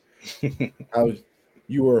Furious.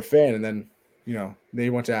 You were a fan, and then they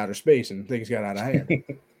went to outer space, and things got out of hand.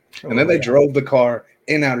 And then they drove the car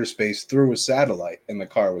in outer space through a satellite, and the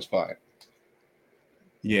car was fine.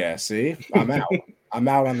 Yeah, see, I'm out. I'm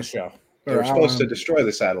out on the show. They were supposed to destroy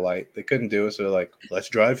the satellite. They couldn't do it, so they're like, let's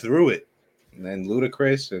drive through it. And then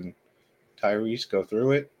Ludacris and Tyrese go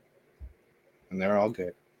through it, and they're all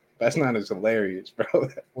good. That's not as hilarious, bro.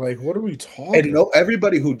 Like, what are we talking about?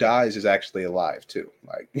 Everybody who dies is actually alive, too.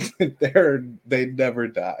 Like, they never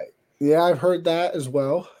die. Yeah, I've heard that as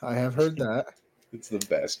well. I have heard that. It's the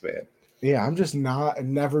best, man. Yeah, I'm just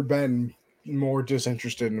never been more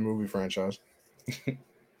disinterested in the movie franchise.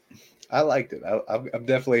 I liked it. I'm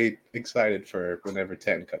definitely excited for whenever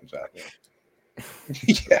 10 comes out.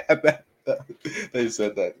 Yeah, they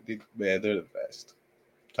said that. Man, they're the best.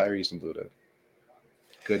 Tyrese and Luda.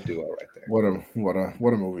 Good duo right there. What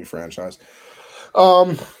a movie franchise.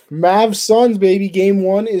 Mavs Suns, baby. Game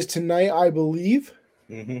 1 is tonight, I believe.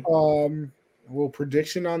 Mm-hmm. Well,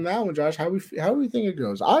 prediction on that one, Josh. How do we think it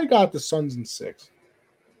goes? I got the Suns in 6.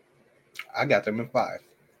 I got them in 5.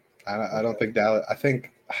 I don't think Dallas. I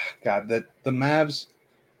think, God, that the Mavs.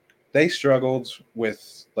 they struggled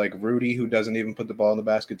with like Rudy, who doesn't even put the ball in the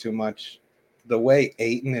basket too much. The way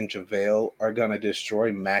Ayton and JaVale are gonna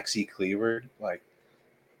destroy Maxi Kleber, like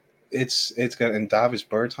it's gonna, and Davis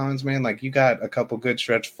Bertans, man, like you got a couple good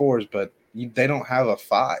stretch fours, but they don't have a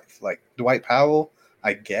five. Like Dwight Powell,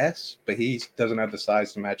 I guess, but he doesn't have the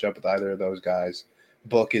size to match up with either of those guys.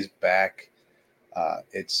 Book is back.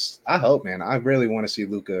 I hope, man. I really want to see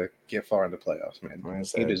Luka get far in the playoffs, man.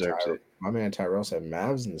 He deserves it. My man Tyrell said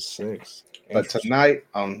Mavs in the 6. But tonight,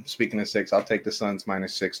 speaking of 6, I'll take the Suns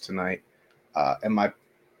 -6 tonight. And my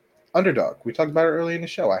underdog, we talked about it early in the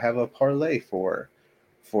show. I have a parlay for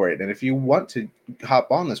it. And if you want to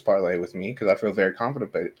hop on this parlay with me, because I feel very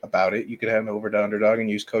confident about it, you could head over to Underdog and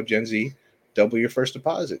use code Gen Z, double your first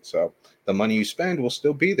deposit. So the money you spend will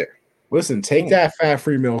still be there. Listen, take that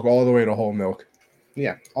fat-free milk all the way to whole milk.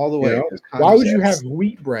 Yeah, all the way. Why would you have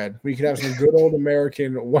wheat bread? We could have some good old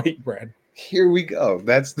American white bread. Here we go.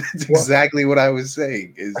 That's exactly what I was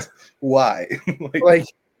saying. Is why? like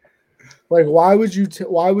why would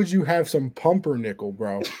you have some pumpernickel,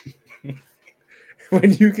 bro?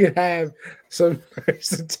 When you could have some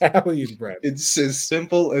nice Italian bread. It's as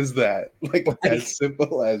simple as that. Like as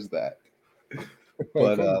simple as that.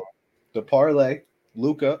 But the parlay,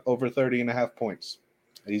 Luka over 30.5 points.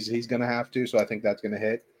 He's going to have to, so I think that's going to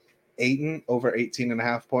hit. Ayton over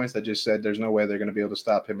 18.5 points. I just said there's no way they're going to be able to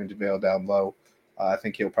stop him and JaVale down low. I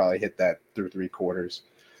think he'll probably hit that through 3 quarters.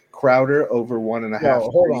 Crowder over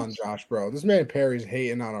 1.5. Hold on, Josh, bro. This man Perry's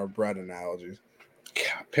hating on our bread analogies.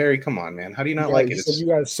 God, Perry, come on, man. How do you not like it? You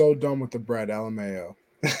guys are so dumb with the bread, LMAO.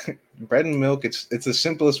 Bread and milk, it's the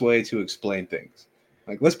simplest way to explain things.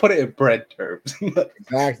 Like, let's put it in bread terms.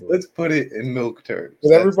 Exactly. Let's put it in milk terms.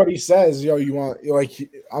 Because everybody says,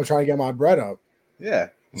 I'm trying to get my bread up. Yeah.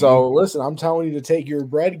 So listen, I'm telling you to take your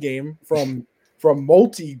bread game from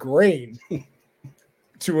multi-grain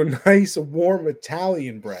to a nice warm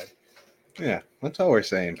Italian bread. Yeah, that's all we're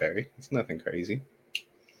saying, Barry. It's nothing crazy.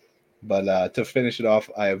 But to finish it off,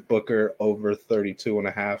 I have Booker over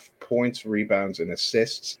 32.5 points, rebounds, and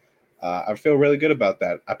assists. I feel really good about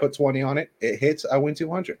that. I put 20 on it. It hits. I win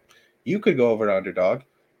 200. You could go over to Underdog,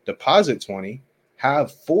 deposit 20,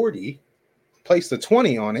 have 40, place the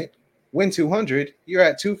 20 on it, win 200. You're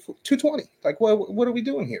at 220. Like, what are we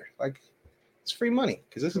doing here? Like, it's free money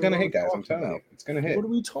because this is going to hit, guys. I'm telling you. It's going to hit. What are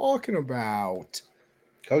we talking about?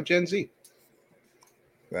 Code Gen Z.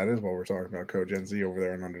 That is what we're talking about. Code Gen Z over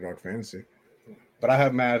there in Underdog Fantasy. But I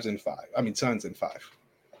have Mavs in 5. I mean, Suns in 5.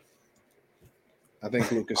 I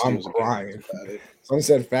think Lucas I'm crying. Someone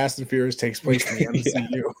said Fast and Furious takes place in the MCU.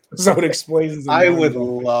 Yeah. So it explains. I would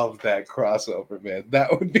love that crossover, man.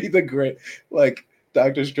 That would be the great. Like,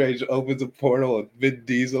 Doctor Strange opens a portal and Vin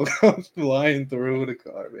Diesel comes flying through the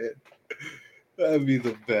car, man. That'd be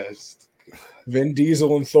the best. Vin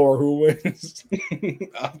Diesel and Thor, who wins?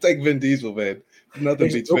 I'll take Vin Diesel, man.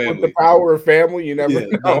 Nothing beats family. With the power of family, you never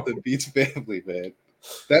know. Nothing beats family, man.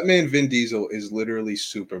 That man, Vin Diesel, is literally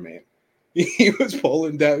Superman. He was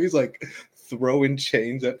pulling down. He's like throwing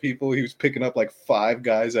chains at people. He was picking up like 5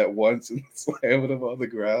 guys at once and slamming them on the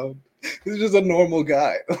ground. He's just a normal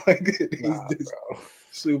guy. Like he's just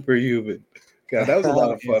superhuman. God, that was a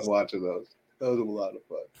lot of fun watching those. That was a lot of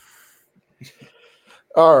fun.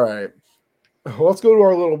 All right, let's go to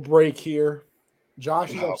our little break here.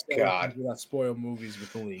 Josh is upset God. We got spoiled movies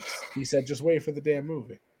with the leaks. He said, "Just wait for the damn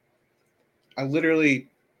movie." I literally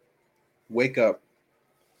wake up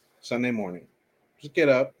Sunday morning, just get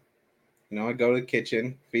up, I go to the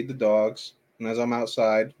kitchen, feed the dogs, and as I'm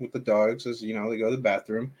outside with the dogs, as they go to the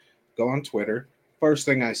bathroom, go on Twitter. First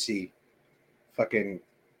thing I see, fucking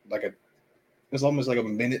it's almost like a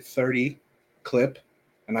minute 30 clip,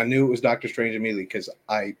 and I knew it was Doctor Strange immediately because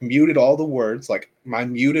I muted all the words. Like my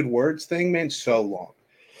muted words thing meant so long.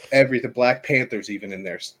 The Black Panther's even in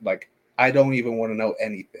there. Like I don't even want to know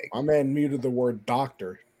anything. My man muted the word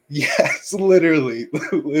doctor. Yes, literally.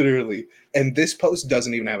 And this post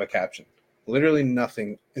doesn't even have a caption. Literally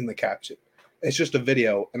nothing in the caption. It's just a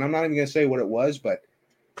video. And I'm not even going to say what it was, but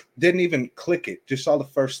didn't even click it. Just saw the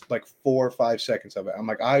first 4 or 5 seconds of it. I'm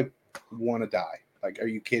like, I want to die. Like, are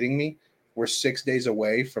you kidding me? We're 6 days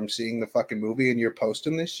away from seeing the fucking movie and you're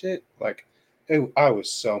posting this shit? Like, I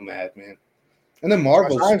was so mad, man. And then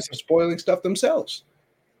Marvel's spoiling stuff themselves.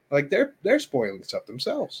 Like, they're spoiling stuff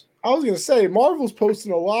themselves. I was going to say, Marvel's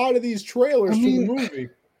posting a lot of these trailers for the movie.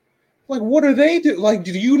 Like, what are they doing? Like,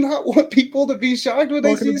 do you not want people to be shocked when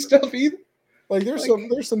they see stuff either? Like, there's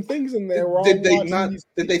some things in there. Where did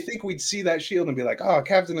they think we'd see that shield and be like, oh,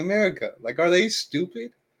 Captain America? Like, are they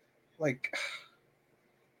stupid? Like,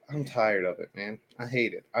 I'm tired of it, man. I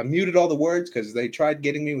hate it. I muted all the words because they tried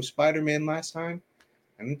getting me with Spider-Man last time,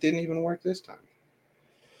 and it didn't even work this time.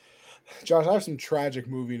 Josh, I have some tragic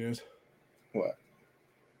movie news. What?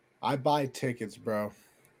 I buy tickets, bro,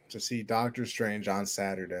 to see Doctor Strange on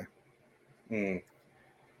Saturday.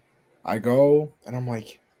 I go and I'm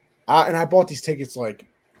like, I bought these tickets like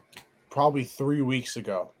probably 3 weeks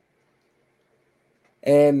ago.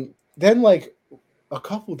 And then like a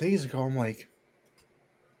couple days ago, I'm like,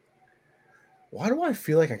 why do I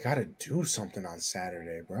feel like I gotta do something on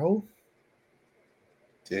Saturday, bro?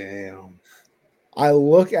 Damn. I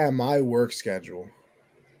look at my work schedule.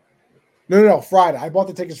 No, Friday. I bought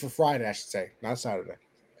the tickets for Friday, I should say, not Saturday.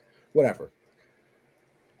 Whatever.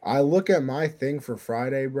 I look at my thing for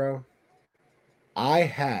Friday, bro. I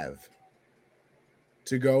have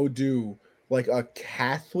to go do like a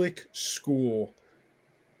Catholic school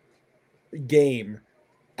game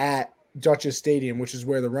at Duchess Stadium, which is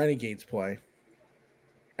where the Renegades play.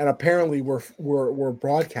 And apparently we're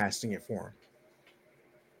broadcasting it for them.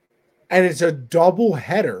 And it's a double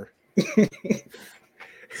header.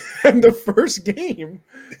 And the first game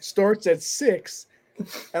starts at 6.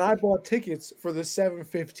 And I bought tickets for the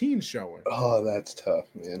 7:15 showing. Oh, that's tough,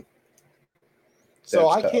 man. So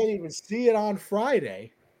I can't even see it on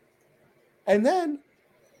Friday. And then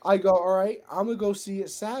I go, all right, I'm going to go see it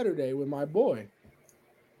Saturday with my boy.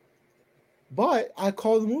 But I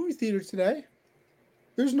called the movie theater today.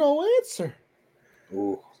 There's no answer.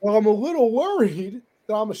 Ooh. So I'm a little worried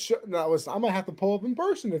that I'm going to have to pull up in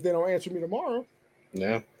person if they don't answer me tomorrow.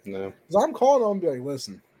 No. Because I'm calling them and be like,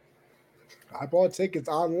 listen, I bought tickets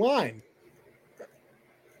online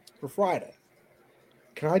for Friday.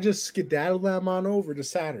 Can I just skedaddle them on over to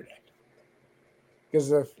Saturday?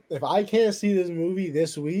 Because if I can't see this movie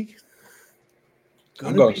this week,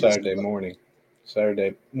 I'm going Saturday morning.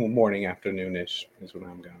 Saturday morning, afternoonish is when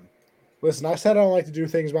I'm going. Listen, I said I don't like to do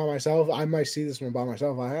things by myself. I might see this one by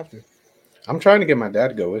myself. I have to. I'm trying to get my dad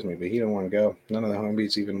to go with me, but he don't want to go. None of the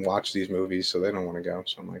homies even watch these movies, so they don't want to go.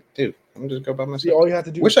 So I'm like, dude, I'm just go by myself. See, all you have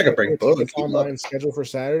to do. Wish I could bring bullets on my schedule for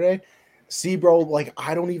Saturday. See, bro, like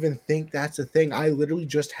I don't even think that's a thing. I literally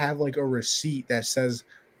just have like a receipt that says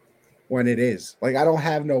when it is. Like I don't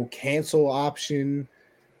have no cancel option.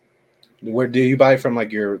 Where do you buy from?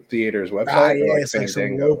 Like your theater's website? Yeah, it's like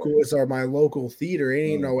some local. It's my local theater. It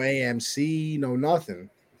ain't no AMC, no nothing.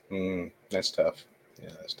 That's tough.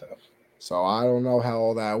 Yeah, that's tough. So I don't know how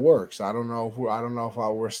all that works. I don't know if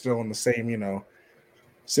we're still in the same,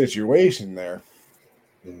 situation there.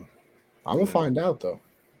 I'm gonna find out though.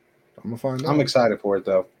 I'm excited for it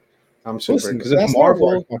though. I'm super because it's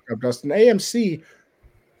Marvel. Dustin, AMC.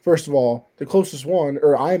 First of all, the closest one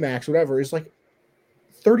or IMAX, whatever, is like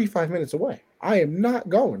 35 minutes away. I am not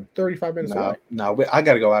going 35 minutes away. No, I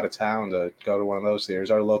got to go out of town to go to one of those theaters.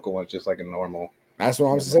 Our local one's just like a normal. That's what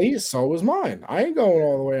I'm saying. So was mine. I ain't going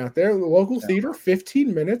all the way out there. The local theater,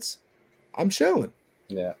 15 minutes. I'm chilling.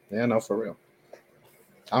 Yeah, no, for real.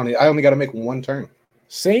 I only got to make one turn.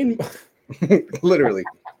 Same. Literally.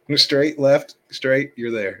 Straight, left, straight,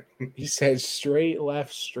 you're there. He said straight,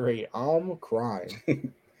 left, straight. I'm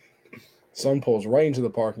crying. Son pulls right into the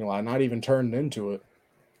parking lot, not even turned into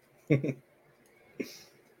it.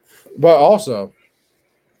 But also,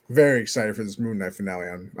 very excited for this Moon Knight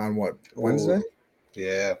finale on what, Wednesday? Ooh.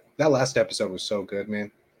 Yeah. That last episode was so good,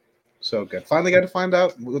 man. So good. Finally got to find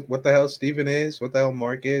out what the hell Steven is, what the hell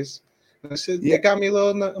Mark is. It got me a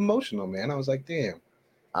little emotional, man. I was like, damn.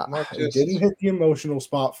 It didn't hit the emotional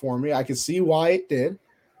spot for me. I can see why it did.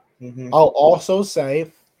 I'll also say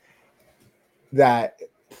that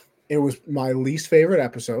it was my least favorite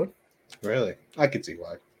episode. Really? I could see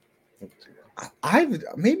why.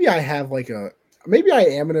 Maybe I am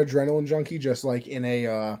an adrenaline junkie, just like in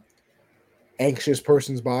a anxious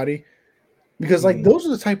person's body, because like those are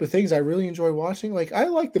the type of things I really enjoy watching. Like I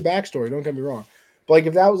like the backstory, don't get me wrong, but like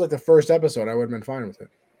if that was like the first episode, I would have been fine with it.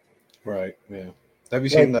 Right? Yeah. Have you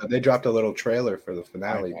seen that? They dropped a little trailer for the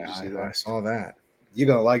finale. Did you see that? I saw that. You're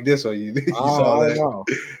gonna like this one. You saw that? Know.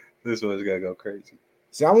 This one's gonna go crazy.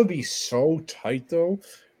 See, I'm gonna be so tight though,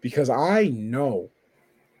 because I know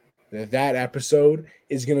that episode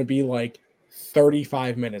is gonna be like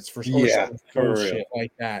 35 minutes for shit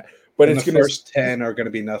like that. But and the first 10 are gonna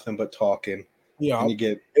be nothing but talking. Yeah, and you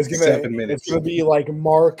get 7 minutes. It's gonna be like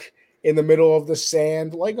Mark in the middle of the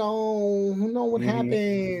sand, like, oh, who know what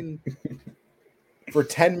happened? For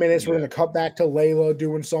 10 minutes, we're gonna cut back to Layla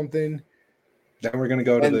doing something. Then we're gonna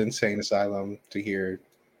go to the insane asylum to hear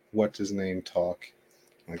what's his name talk.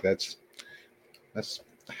 Like that's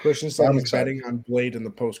Christian said he's betting on Blade in the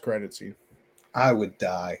post-credit scene. I would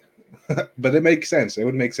die. But it makes sense. It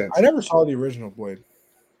would make sense. I never saw the original Blade.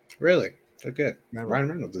 Really? They're good. Never. Ryan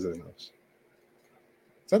Reynolds is in those.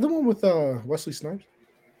 Is that the one with Wesley Snipes?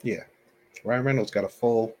 Yeah. Ryan Reynolds got a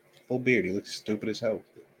full beard. He looks stupid as hell.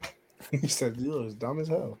 He said you look dumb as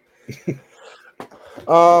hell.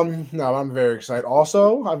 No, I'm very excited.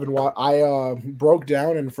 Also, I broke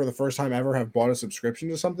down and for the first time ever have bought a subscription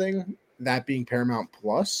to something, that being Paramount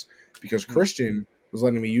Plus, because Christian was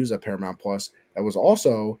letting me use that Paramount Plus. That was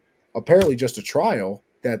also apparently just a trial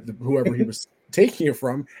that whoever he was taking it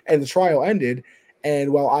from, and the trial ended.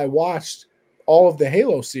 And while I watched all of the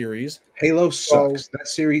Halo series, Halo sucks. That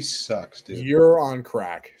series sucks, dude. You're on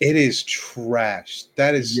crack. It is trash.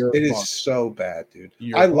 It is so bad, dude.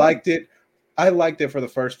 I liked it for the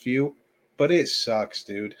first few, but it sucks,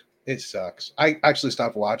 dude. It sucks. I actually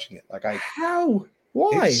stopped watching it. How?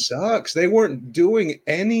 Why? It sucks. They weren't doing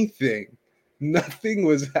anything. Nothing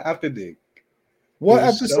was happening. What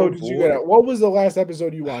episode did you get at? What was the last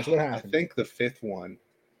episode you watched? What happened? I think the 5th one.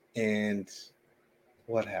 And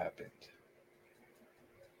what happened?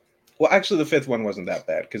 Well, actually, the 5th one wasn't that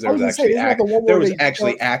bad because there was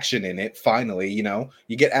actually action in it. Finally,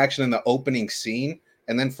 you get action in the opening scene,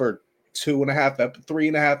 and then for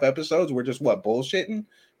 3.5 episodes, we're just bullshitting.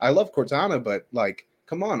 I love Cortana, but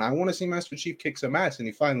come on, I want to see Master Chief kick some ass, and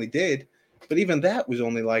he finally did. But even that was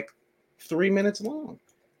only 3 minutes long.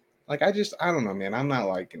 I don't know, man. I'm not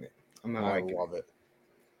liking it. I love it.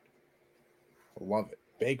 Love it.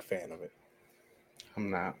 Big fan of it. I'm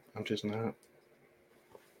not. I'm just not.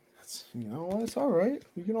 It's all right.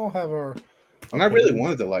 We can all have our. And I really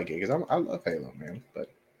wanted to like it because I love Halo, man. But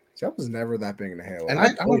I was never that big into Halo. And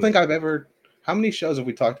I don't think I've ever. How many shows have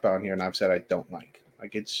we talked about in here and I've said I don't like?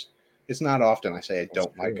 It's not often I say I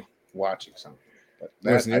don't like watching something. But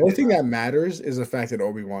listen, the only thing that matters is the fact that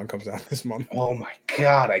Obi-Wan comes out this month. Oh my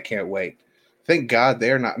God, I can't wait. Thank God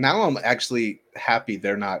they're not. Now I'm actually happy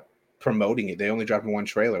they're not promoting it. They only dropped one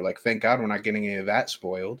trailer. Thank God we're not getting any of that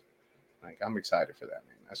spoiled. I'm excited for that,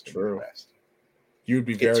 man. That's gonna be the best. You'd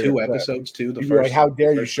be very 2 episodes too. You'd be how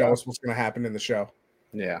dare you show us what's going to happen in the show?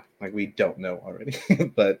 Yeah, we don't know already,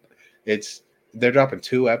 but they're dropping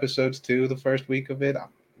 2 episodes too the first week of it.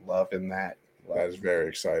 I'm loving that. That is very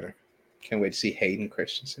exciting. Can't wait to see Hayden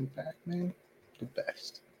Christensen back, man. The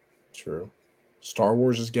best. True. Star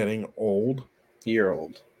Wars is getting old. You're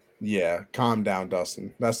old. Yeah, calm down,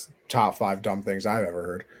 Dustin. That's top 5 dumb things I've ever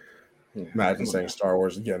heard. Yeah, imagine saying Star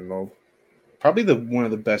Wars is getting old. Probably one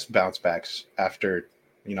of the best bounce backs after,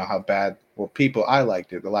 how bad. Well, I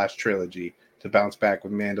liked it. The last trilogy to bounce back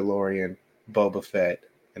with Mandalorian, Boba Fett,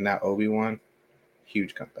 and now Obi-Wan.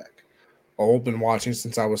 Huge comeback. Old, been watching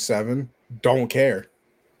since I was 7. Don't care.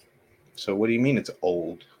 So what do you mean it's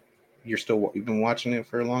old? You've been watching it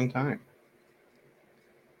for a long time.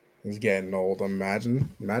 It's getting old.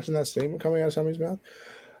 Imagine that statement coming out of somebody's mouth.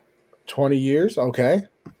 20 years, okay.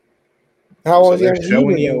 How long is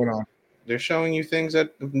going on? They're showing you things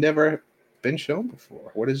that have never been shown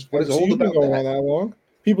before. What is old about going on that long?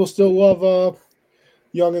 People still love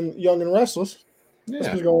Young and Restless. Yeah. This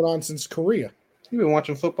been going on since Korea. You've been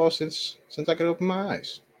watching football since I could open my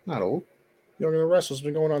eyes. Not old. Young and Restless has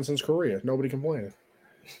been going on since Korea. Nobody complaining.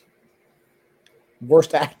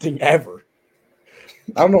 Worst acting ever.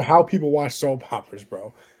 I don't know how people watch soap operas,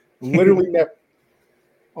 bro. Literally never.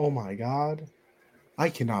 Oh my God. I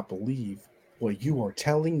cannot believe what you are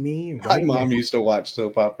telling me. My mom used to watch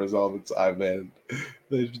soap operas all the time, man.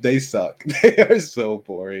 They suck. They are so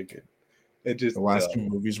boring. The last 2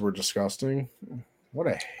 movies were disgusting. What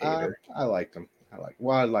a hater. I liked them.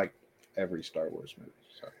 I like every Star Wars movie.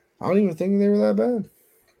 So. I don't even think they were that bad.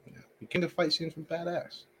 Yeah. You can the fight scenes were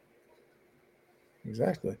badass.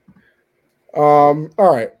 Exactly. All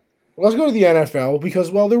right. Let's go to the NFL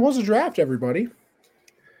because, there was a draft, everybody.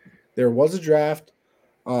 There was a draft.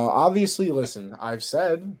 Obviously, listen, I've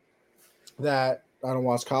said that I don't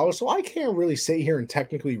watch college, so I can't really sit here and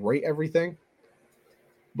technically rate everything.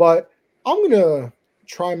 But I'm going to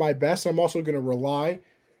try my best. I'm also going to rely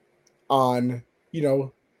on,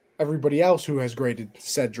 everybody else who has graded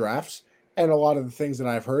said drafts and a lot of the things that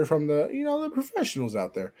I've heard from the professionals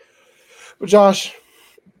out there. But Josh,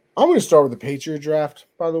 I'm going to start with the Patriot draft,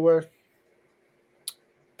 by the way,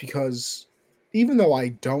 because even though I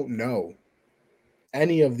don't know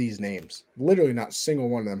any of these names, literally not a single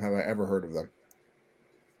one of them have I ever heard of them,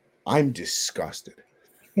 I'm disgusted.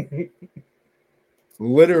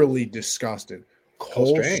 Literally disgusted.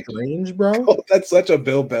 Cole Strange, bro. Oh, that's such a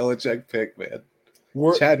Bill Belichick pick, man.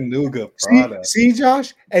 Chattanooga, see,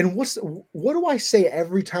 Josh, and what do I say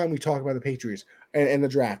every time we talk about the Patriots and the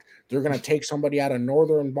draft? They're gonna take somebody out of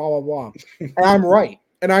Northern, blah blah blah, and I'm right,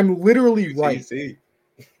 and I'm literally right.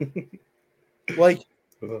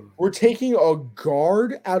 We're taking a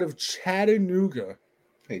guard out of Chattanooga.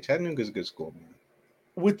 Hey, Chattanooga's a good school, man.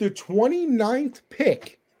 With the 29th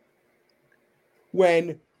pick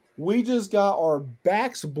when we just got our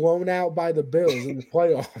backs blown out by the Bills in the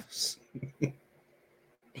playoffs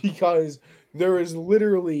because there is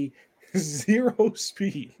literally zero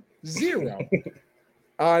speed, zero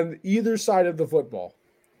on either side of the football.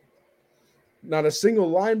 Not a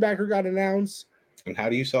single linebacker got announced. And how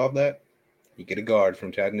do you solve that? You get a guard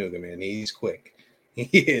from Chattanooga, man. He's quick.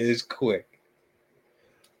 He is quick.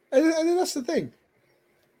 And that's the thing.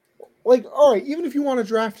 Like, all right, even if you want to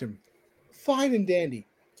draft him, fine and dandy.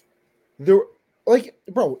 There, like,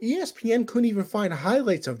 bro, ESPN couldn't even find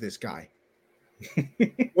highlights of this guy.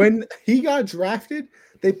 When he got drafted,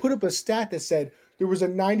 they put up a stat that said there was a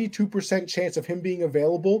 92% chance of him being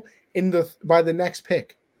available by the next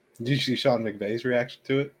pick. Did you see Sean McVay's reaction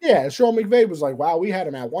to it? Yeah, Sean McVay was like, wow, we had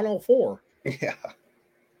him at 104. Yeah.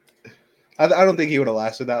 I don't think he would have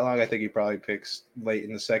lasted that long. I think he probably picks late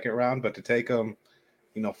in the second round, but to take him,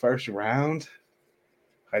 first round,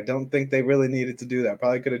 I don't think they really needed to do that.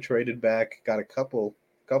 Probably could have traded back, got a couple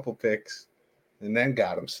picks, and then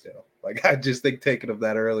got him still. Like, I just think taking him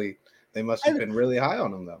that early, they must have been really high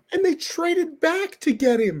on him, though. And they traded back to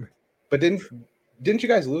get him. But didn't you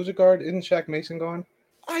guys lose a guard? Isn't Shaq Mason gone?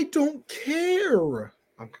 I don't care.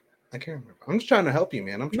 I can't remember. I'm just trying to help you,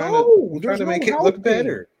 man. I'm trying to make it look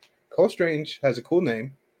better. Cole Strange has a cool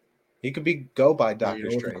name. He could go by Doctor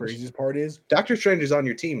Strange. What the craziest part is? Doctor Strange is on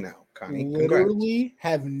your team now, Connie. Literally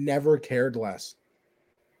have never cared less.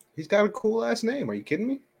 He's got a cool ass name. Are you kidding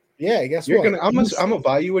me? Yeah, guess what? I'm gonna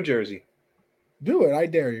buy you a jersey. Do it. I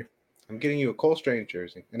dare you. I'm getting you a Cole Strange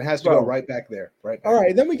jersey. And it has to go right back there. Right back. All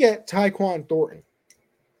right, then we get Tyquan Thornton.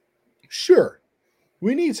 Sure.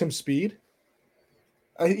 We need some speed.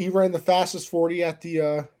 He ran the fastest 40 at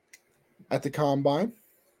the combine.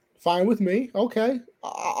 Fine with me. Okay,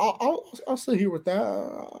 I'll sit here with that.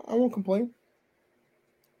 I won't complain.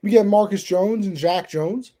 We get Marcus Jones and Jack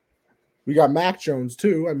Jones. We got Mac Jones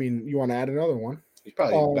too. I mean, you want to add another one? He's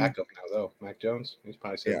probably backup now though. Mac Jones. He's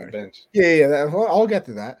probably sitting on the bench. Yeah. I'll get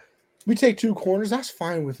to that. We take 2 corners. That's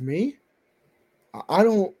fine with me. I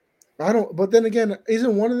don't. But then again,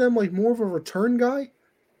 isn't one of them like more of a return guy?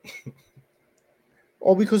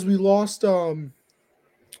 Oh, because we lost like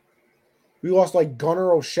Gunnar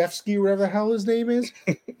Olszewski, whatever the hell his name is.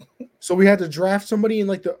 So we had to draft somebody in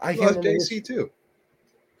like I can't remember. JC too.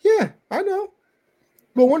 Yeah, I know.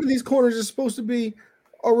 But one of these corners is supposed to be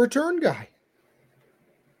a return guy.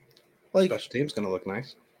 Like, special team's gonna look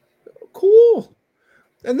nice. Cool.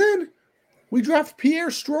 And then we draft Pierre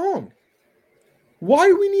Strong. Why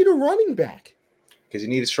do we need a running back? Because you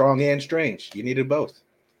needed Strong and Strange. You needed both.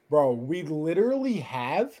 Bro, we literally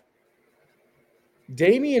have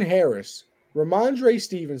Damian Harris, Ramondre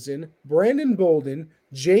Stevenson, Brandon Bolden,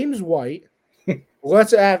 James White.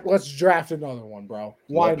 Let's draft another one, bro.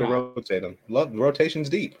 Why not? Rotate them. Love rotations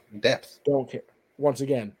deep. Depth. Don't care. Once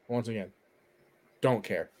again. Don't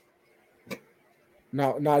care.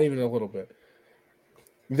 No, not even a little bit.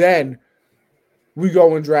 Then we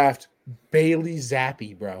go and draft Bailey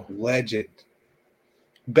Zappi, bro. Legend.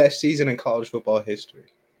 Best season in college football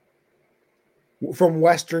history. From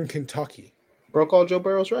Western Kentucky. Broke all Joe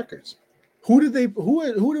Burrow's records. Who did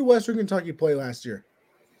Western Kentucky play last year?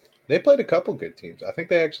 They played a couple good teams. I think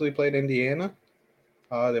they actually played Indiana.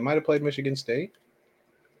 They might have played Michigan State.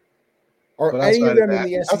 Or any of them in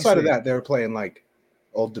the SEC? Outside of that, they were playing like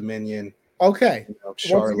Old Dominion. Okay.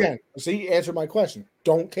 Once again, see, answer my question.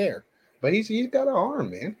 Don't care. But he's got an arm,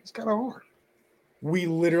 man. He's got an arm. We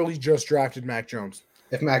literally just drafted Mac Jones.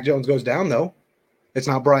 If Mac Jones goes down, though, it's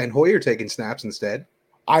not Brian Hoyer taking snaps instead.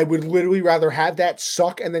 I would literally rather have that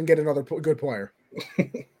suck and then get another good player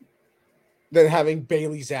than having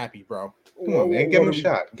Bailey Zappi, bro. Come on, man. Give him a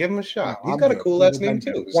shot. Give him a shot. He's got a cool last name,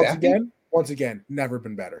 too. Once again, never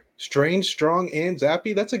been better. Strange, Strong, and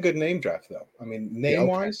Zappi. That's a good name draft, though. I mean,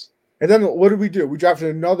 name-wise. And then what did we do? We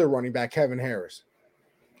drafted another running back, Kevin Harris.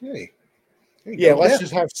 Hey. Yeah, let's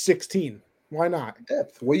just have 16. Why not?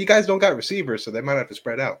 Depth. Well, you guys don't got receivers, so they might have to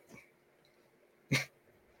spread out.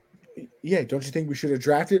 Yeah, don't you think we should have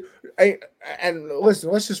drafted? And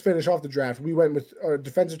listen, let's just finish off the draft. We went with a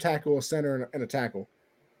defensive tackle, a center, and a tackle.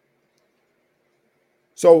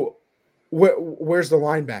 So where's the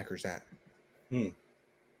linebackers at? You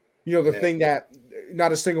know, the thing that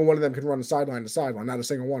not a single one of them can run sideline to sideline, not a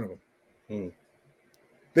single one of them.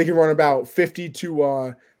 They can run about 50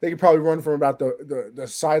 to they can probably run from about the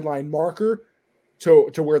sideline marker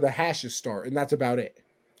to where the hashes start, and that's about it.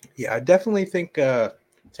 Yeah, I definitely think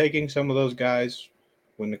taking some of those guys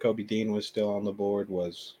when Nakobe Dean was still on the board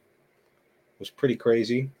was pretty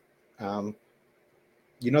crazy.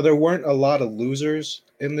 There weren't a lot of losers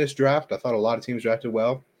in this draft. I thought a lot of teams drafted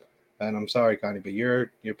well, and I'm sorry, Connie, but your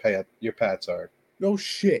Pats are No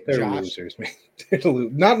shit, They're Josh. losers, man.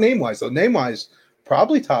 Not name-wise, though. Name-wise,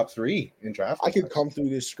 probably top 3 in draft. I could come through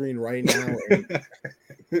this screen right now. And...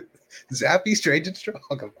 Zappy, Strange, and Strong.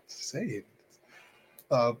 I'm saying.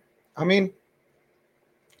 I mean,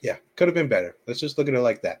 yeah, could have been better. Let's just look at it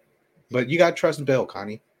like that. But you got to trust Bill,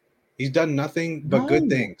 Connie. He's done nothing but good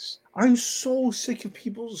things. I'm so sick of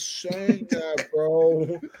people saying that,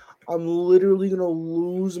 bro. I'm literally going to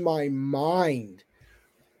lose my mind.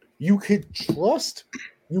 You could trust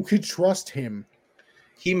him.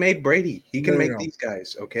 He made Brady. He can make these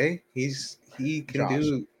guys, okay? He can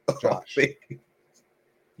do Josh.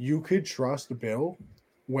 You could trust Bill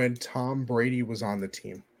when Tom Brady was on the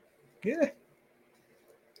team. Yeah.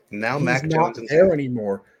 Now He's Mac not Jones there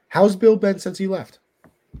anymore. How's Bill been since he left?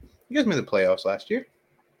 You guys made the playoffs last year.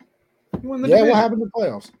 You won the division. What happened in the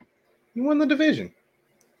playoffs? You won the division.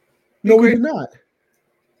 No, we did not.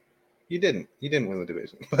 You didn't. You didn't win the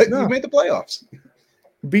division, but you made the playoffs.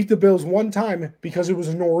 Beat the Bills one time because it was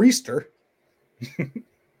a nor'easter. And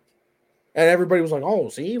everybody was like, "Oh,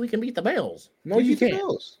 see, we can beat the Bills." No, you can't.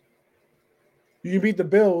 You can beat the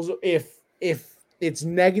Bills if it's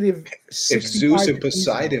negative. If Zeus and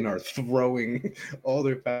Poseidon are throwing all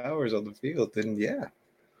their powers on the field, then yeah.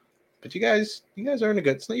 But you guys are in a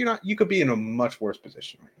good. So you're not. You could be in a much worse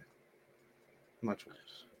position right now. Much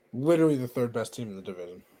worse. Literally the third best team in the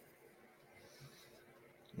division.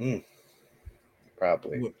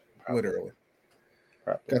 Probably. Literally.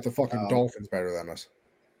 Got the fucking Dolphins better than us.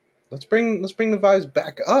 Let's bring the vibes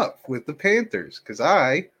back up with the Panthers because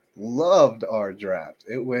I loved our draft.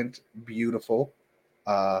 It went beautiful.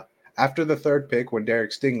 After the third pick, when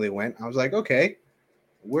Derek Stingley went, I was like, okay,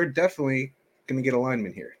 we're definitely gonna get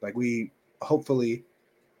alignment here. Like we hopefully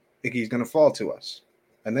think he's gonna fall to us.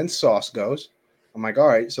 And then Sauce goes. I'm like, all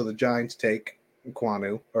right, so the Giants take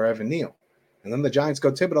Kwanu or Evan Neal. And then the Giants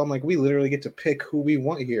go Thibodeau. I'm like, we literally get to pick who we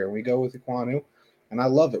want here. And we go with Kwanu. And I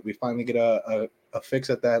love it. We finally get a fix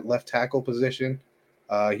at that left tackle position.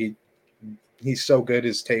 He's so good.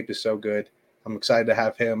 His tape is so good. I'm excited to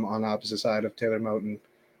have him on the opposite side of Taylor Moton.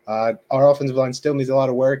 Our offensive line still needs a lot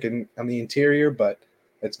of work on the interior, but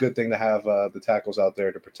it's a good thing to have the tackles out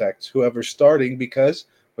there to protect whoever's starting because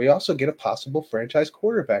we also get a possible franchise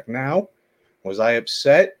quarterback. Now, was I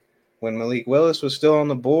upset when Malik Willis was still on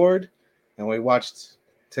the board and we watched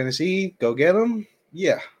Tennessee go get him?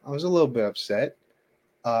 Yeah, I was a little bit upset.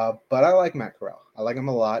 But I like Matt Corral. I like him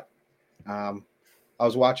a lot. I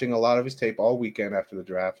was watching a lot of his tape all weekend after the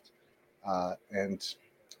draft. And,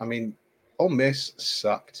 I mean, Ole Miss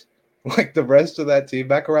sucked. Like the rest of that team,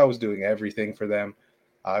 Matt Corral was doing everything for them.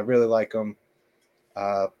 I really like him.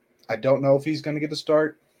 I don't know if he's going to get the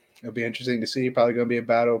start. It'll be interesting to see. Probably going to be a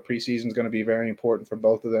battle. Preseason is going to be very important for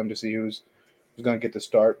both of them to see who's going to get the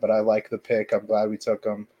start. But I like the pick. I'm glad we took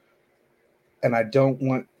him. And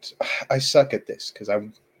I suck at this because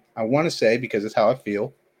I want to say, because it's how I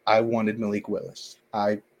feel, I wanted Malik Willis.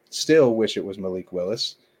 I still wish it was Malik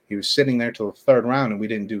Willis. He was sitting there till the third round and we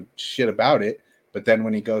didn't do shit about it. But then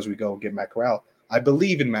when he goes, we go get Matt Corral. I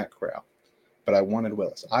believe in Matt Corral, but I wanted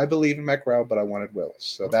Willis. I believe in Matt Corral, but I wanted Willis.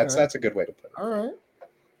 So that's a good way to put it. All right.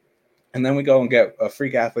 And then we go and get a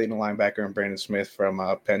freak athlete and a linebacker and Brandon Smith from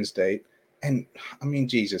Penn State. And, I mean,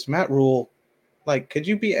 Jesus, Matt Rule, like, could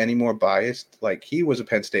you be any more biased? Like, he was a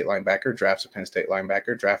Penn State linebacker, drafts a Penn State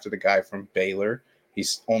linebacker, drafted a guy from Baylor.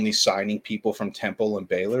 He's only signing people from Temple and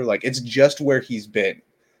Baylor. Like, it's just where he's been.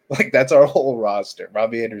 Like, that's our whole roster.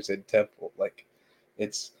 Robbie Anderson, Temple. Like, I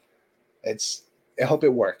hope it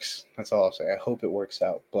works. That's all I'll say. I hope it works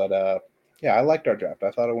out. But, yeah, I liked our draft.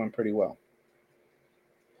 I thought it went pretty well.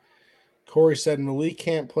 Corey said Malik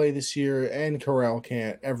can't play this year and Corral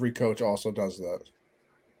can't. Every coach also does that.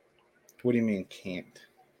 What do you mean can't?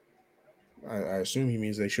 I assume he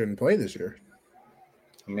means they shouldn't play this year.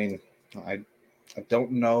 I mean, I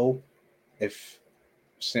don't know if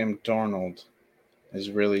Sam Darnold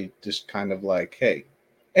is really just kind of like, hey,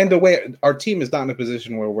 and the way our team is not in a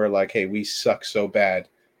position where we're like, hey, we suck so bad,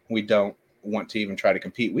 we don't want to even try to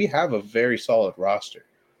compete. We have a very solid roster.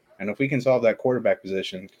 And if we can solve that quarterback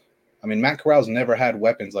position, I mean, Matt Corral's never had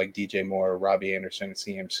weapons like DJ Moore or Robbie Anderson and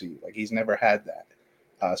CMC. Like, he's never had that.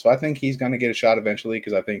 So I think he's going to get a shot eventually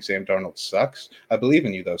because I think Sam Darnold sucks. I believe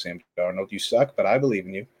in you, though, Sam Darnold. You suck, but I believe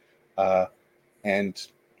in you. And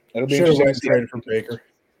it'll be interesting to see. Traded for Baker.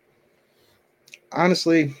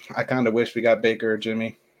 Honestly, I kind of wish we got Baker or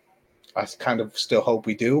Jimmy. I kind of still hope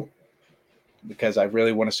we do because I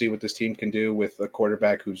really want to see what this team can do with a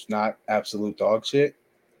quarterback who's not absolute dog shit.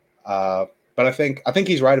 But I think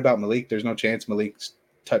he's right about Malik. There's no chance Malik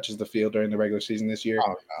touches the field during the regular season this year.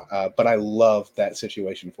 Oh, no. But I love that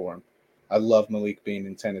situation for him. I love Malik being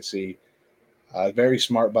in Tennessee. Very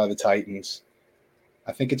smart by the Titans.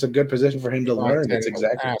 I think it's a good position for him to learn. It's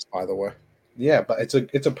exactly ass, by the way. Yeah, but it's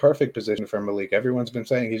a perfect position for Malik. Everyone's been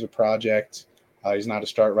saying he's a project. He's not a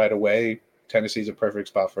start right away. Tennessee's a perfect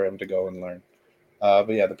spot for him to go and learn. But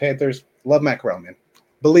yeah, the Panthers love Matt Corral, man.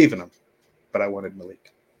 Believe in him, but I wanted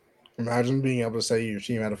Malik. Imagine being able to say your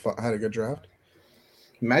team had a good draft.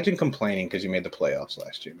 Imagine complaining because you made the playoffs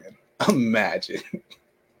last year, man. Imagine.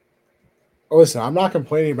 Listen, I'm not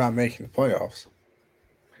complaining about making the playoffs.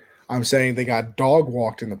 I'm saying they got dog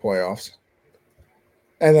walked in the playoffs,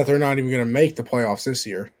 and that they're not even going to make the playoffs this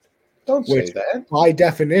year. Don't say that. By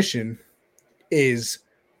definition, is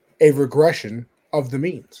a regression of the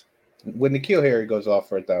means. When N'Keal Harry goes off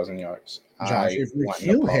for 1,000 yards, Josh, if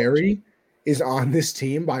N'Keal Harry is on this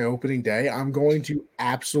team by opening day, I'm going to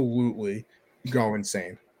absolutely go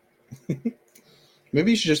insane.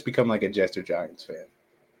 Maybe you should just become like a Jets or Giants fan.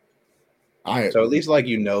 So at least like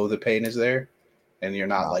the pain is there, and you're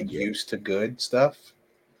not used to good stuff.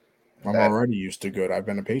 I'm already used to good. I've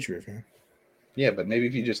been a Patriot fan. Yeah, but maybe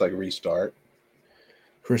if you just like restart.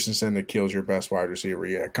 Christensen that kills your best wide receiver.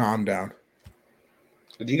 Yeah, calm down.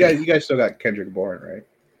 You guys still got Kendrick Bourne, right?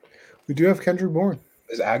 We do have Kendrick Bourne.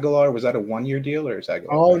 Is Aguilar, was that a 1-year deal or is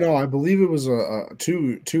Aguilar? Oh no, I believe it was a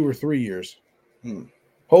 2 or 3 years.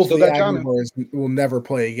 Hopefully Aguilar will never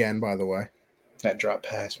play again, by the way. That drop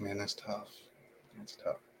pass, man, that's tough. That's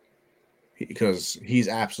tough. Because he's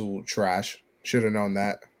absolute trash. Should have known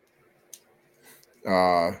that.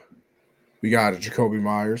 We got Jacoby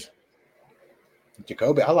Myers.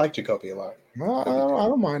 I like Jacoby a lot. Well, I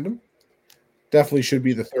don't mind him. Definitely should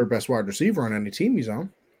be the third best wide receiver on any team he's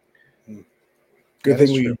on. Good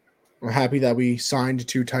thing we're happy that we signed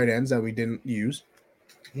 2 tight ends that we didn't use.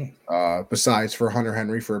 Besides for Hunter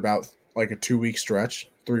Henry for about like a 2-week stretch,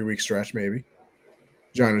 3-week stretch maybe.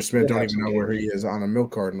 Jonnu Smith don't even know where he is on a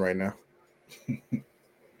milk carton right now.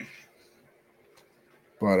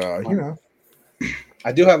 But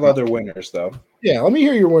I do have other winners though. Yeah, let me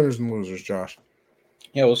hear your winners and losers, Josh.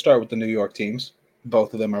 Yeah, we'll start with the New York teams.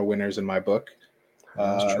 Both of them are winners in my book.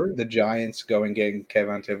 That's true. The Giants going getting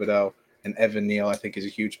Kevin Thibodeau and Evan Neal, I think, is a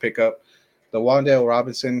huge pickup. The Wan'Dale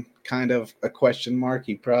Robinson, kind of a question mark.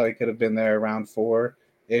 He probably could have been there around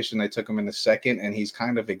 4-ish, and they took him in the second, and he's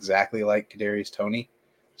kind of exactly like Kadarius Toney.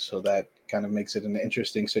 So that kind of makes it an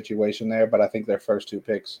interesting situation there. But I think their first 2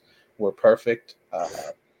 picks were perfect,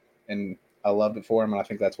 and I loved it for them, and I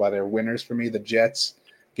think that's why they're winners for me. The Jets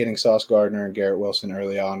getting Sauce Gardner and Garrett Wilson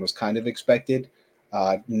early on was kind of expected.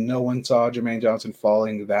 No one saw Jermaine Johnson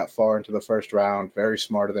falling that far into the first round. Very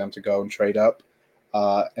smart of them to go and trade up.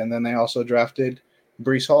 And then they also drafted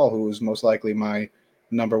Breece Hall, who was most likely my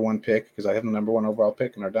number 1 pick because I have the number 1 overall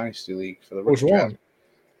pick in our Dynasty League for the rookie draft.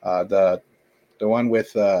 The one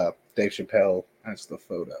with Dave Chappelle. That's the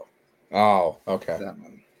photo. Oh, okay.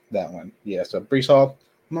 That one. Yeah, so Breece Hall,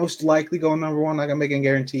 most likely going number 1. Not going to make any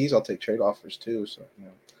guarantees. I'll take trade offers too. So,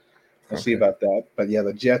 we'll see about that. But yeah,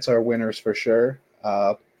 the Jets are winners for sure.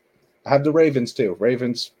 I have the Ravens too.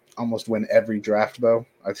 Ravens almost win every draft, though.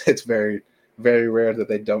 It's very, very rare that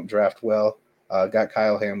they don't draft well. Got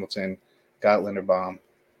Kyle Hamilton, got Linderbaum,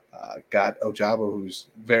 got Ojabo, who's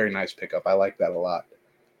very nice pickup. I like that a lot.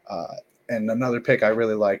 And another pick I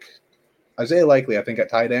really like, Isaiah Likely. I think at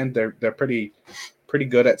tight end, they're pretty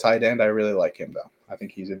good at tight end. I really like him though. I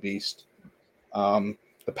think he's a beast.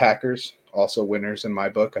 The Packers also winners in my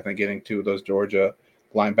book. I think getting 2 of those Georgia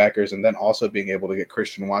linebackers and then also being able to get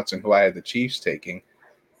Christian Watson, who I had the Chiefs taking,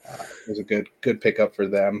 was a good pickup for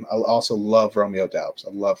them. I also love Romeo Doubs.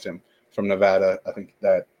 I loved him from Nevada. I think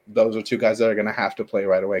that those are 2 guys that are going to have to play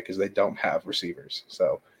right away because they don't have receivers.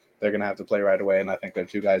 So they're going to have to play right away, and I think they're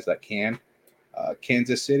 2 guys that can.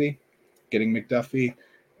 Kansas City, getting McDuffie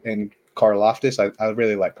and Karlaftis. I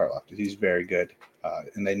really like Karlaftis. He's very good,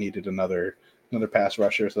 and they needed another pass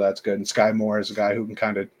rusher, so that's good. And Sky Moore is a guy who can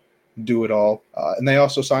kind of do it all. And they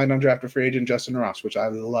also signed undrafted free agent Justin Ross, which I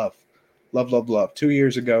love. 2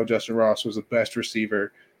 years ago, Justin Ross was the best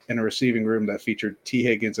receiver in a receiving room that featured T.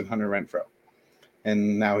 Higgins and Hunter Renfrow.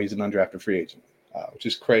 And now he's an undrafted free agent, which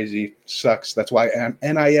is crazy. Sucks. That's why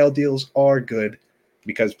NIL deals are good,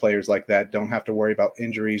 because players like that don't have to worry about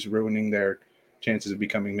injuries ruining their chances of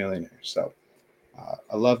becoming millionaires. So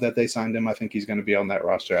I love that they signed him. I think he's going to be on that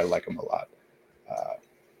roster. I like him a lot.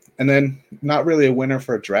 And then not really a winner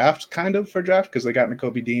for a draft, because they got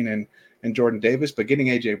Nakobe Dean and Jordan Davis, but getting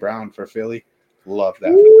A.J. Brown for Philly, love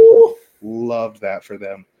that. Love that for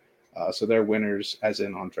them. So they're winners as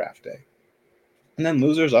in on draft day. And then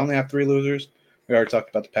losers, I only have 3 losers. We already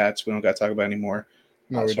talked about the Pats. We don't got to talk about it anymore.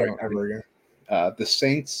 No, we don't ever again. The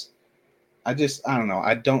Saints, I don't know.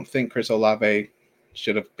 I don't think Chris Olave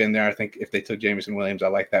should have been there. I think if they took Jameson Williams, I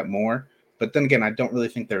like that more. But then again, I don't really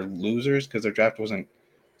think they're losers because their draft wasn't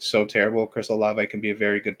so terrible. Chris Olave can be a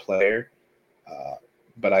very good player.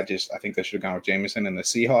 But I think they should have gone with Jameson. And the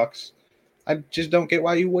Seahawks, I just don't get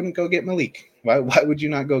why you wouldn't go get Malik. Why would you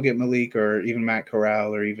not go get Malik or even Matt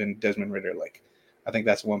Corral or even Desmond Ridder? Like, I think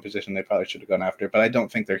that's one position they probably should have gone after. But I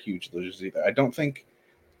don't think they're huge losers either. I don't think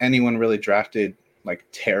anyone really drafted like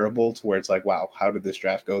terrible to where it's like, wow, how did this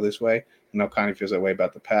draft go this way? I know Connie feels that way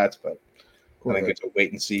about the Pats, but I think it's a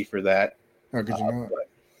wait and see for that. How could you not?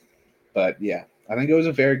 But yeah, I think it was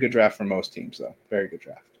a very good draft for most teams, though. Very good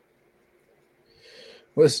draft.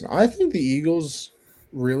 Listen, I think the Eagles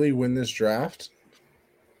really win this draft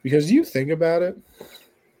because you think about it,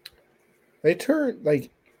 they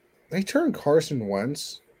turn Carson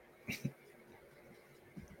Wentz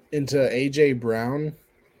into AJ Brown,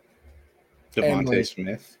 Devontae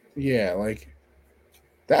Smith. Yeah, like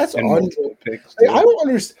that's picks. I don't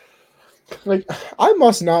understand. Like, I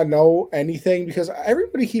must not know anything because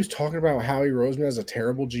everybody keeps talking about Howie Roseman as a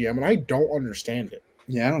terrible GM, and I don't understand it.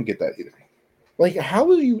 Yeah, I don't get that either. Like,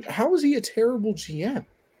 how is he a terrible GM?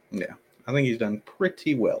 Yeah, I think he's done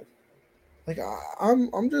pretty well. Like,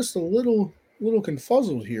 I'm just a little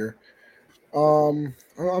confuzzled here. I'm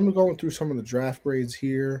going through some of the draft grades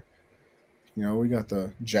here. You know, we got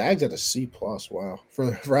the Jags at a C+. Wow,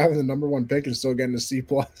 for having the number one pick and still getting a C+.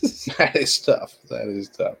 That is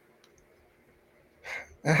tough.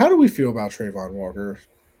 How do we feel about Trayvon Walker?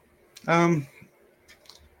 I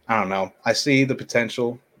don't know. I see the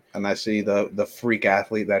potential, and I see the freak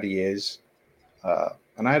athlete that he is.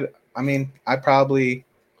 And I don't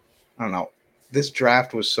know. This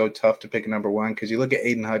draft was so tough to pick a number one because you look at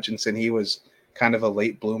Aiden Hutchinson, he was kind of a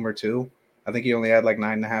late bloomer too. I think he only had like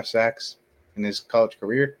 9.5 sacks in his college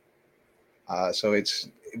career.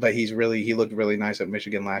 But he looked really nice at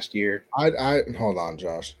Michigan last year. I hold on,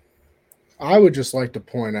 Josh. I would just like to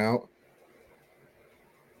point out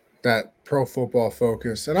that Pro Football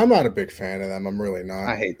Focus, and I'm not a big fan of them. I'm really not.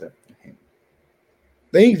 I hate them.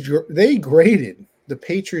 They graded the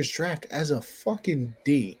Patriots draft as a fucking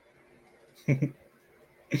D.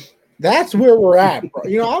 That's where we're at, bro.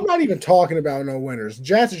 You know, I'm not even talking about no winners.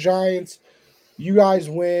 Jets, Giants, you guys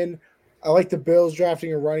win. I like the Bills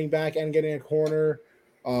drafting a running back and getting a corner.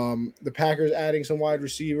 The Packers adding some wide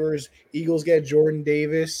receivers. Eagles get Jordan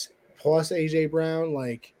Davis plus AJ Brown.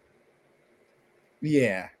 Like,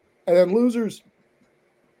 yeah. And then losers,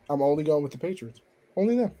 I'm only going with the Patriots.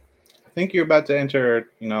 Only them. I think you're about to enter,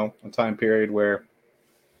 a time period where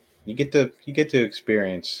you get to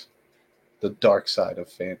experience the dark side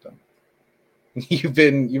of Phantom. You've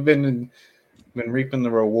been reaping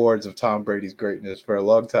the rewards of Tom Brady's greatness for a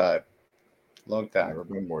long time. I've never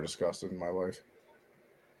been more disgusted in my life.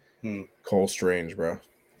 Cole Strange, bro.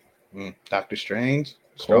 Dr. Strange.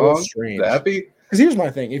 Cole Strange. Happy? Because here's my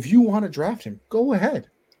thing. If you want to draft him, go ahead.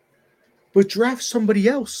 But draft somebody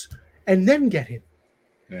else and then get him.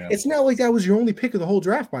 Yeah. It's not like that was your only pick of the whole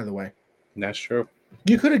draft, by the way. That's true.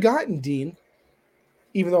 You could have gotten Dean,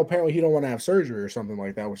 even though apparently he don't want to have surgery or something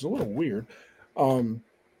like that, which is a little weird. And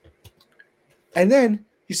then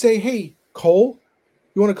you say, hey, Cole,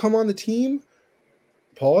 you want to come on the team?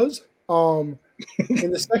 Pause. In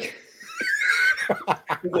the second...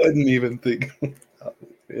 I wasn't even thinking.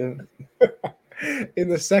 Yeah. In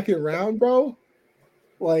the second round, bro,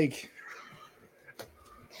 like...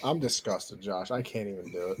 I'm disgusted, Josh. I can't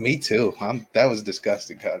even do it. Me too. That was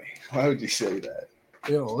disgusting, Cody. Why would you say that?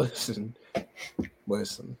 Listen.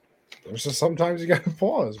 There's just sometimes you gotta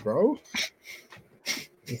pause, bro.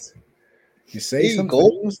 You say some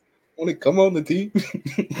goals. Want to come on the team?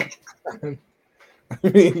 I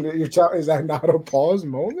mean, is that not a pause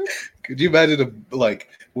moment? Could you imagine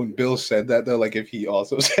when Bill said that though? Like if he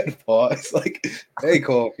also said pause, like, "Hey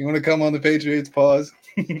Cole, you want to come on the Patriots?" Pause.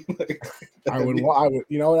 I would.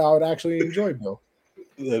 You know what? I would actually enjoy Bill.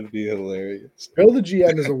 That'd be hilarious. Bill the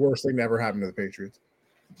GM is the worst thing that ever happened to the Patriots.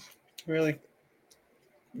 Really?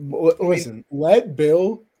 Listen, let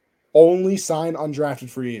Bill only sign undrafted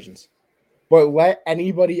free agents, but let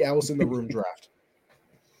anybody else in the room draft.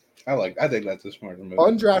 I think that's a smart move.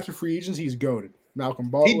 Undrafted free agents, he's goated. Malcolm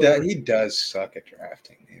Butler. He does suck at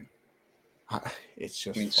drafting, man. It's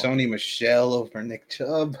just. Sony Michel over Nick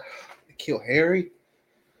Chubb, N'Keal Harry.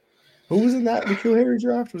 Who was in that N'Keal Harry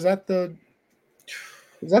draft? Was that the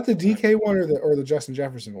DK one or the Justin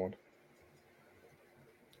Jefferson one?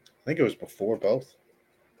 I think it was before both.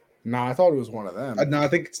 No, I thought it was one of them. No, I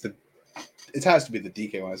think it has to be the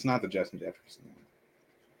DK one. It's not the Justin Jefferson one.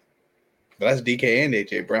 But that's DK and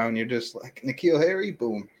AJ Brown. You're just like N'Keal Harry,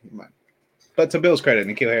 boom. But to Bill's credit,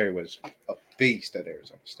 N'Keal Harry was a beast at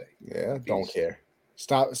Arizona State. Yeah, don't care.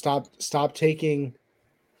 Stop taking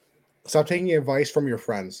advice from your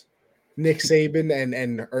friends, Nick Saban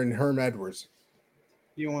and Herm Edwards.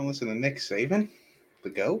 You want to listen to Nick Saban, the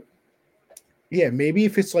GOAT? Yeah, maybe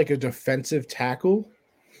if it's like a defensive tackle.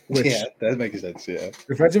 Yeah, that makes sense. Yeah,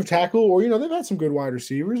 defensive tackle, or they've had some good wide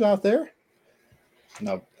receivers out there.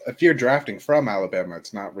 No, if you're drafting from Alabama,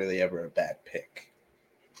 it's not really ever a bad pick.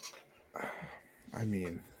 I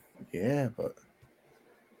mean, yeah, but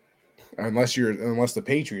unless the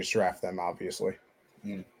Patriots draft them, obviously,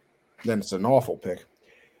 then it's an awful pick.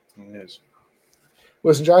 It is.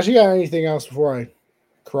 Listen, Josh, you got anything else before I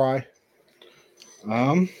cry?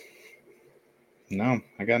 No,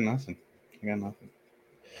 I got nothing.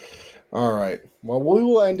 All right. Well, we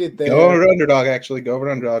will end it there. Go over underdog, actually. Go over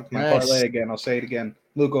underdog. My parlay again. I'll say it again.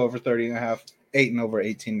 Luke over 30.5. Ayton over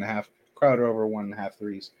 18.5. Crowder over 1.5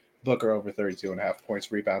 threes. Booker over 32.5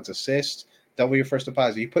 points, rebounds, assists. Double your first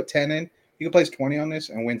deposit. You put 10 in, you can place 20 on this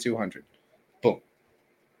and win 200. Boom.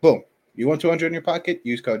 Boom. You want 200 in your pocket?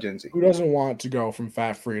 Use code Gen Z. Who doesn't want to go from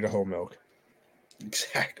fat-free to whole milk?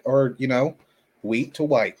 Exact. Or, wheat to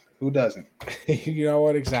white. Who doesn't? You know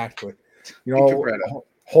what? Exactly.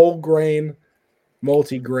 Whole grain,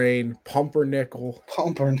 multi-grain, pumpernickel.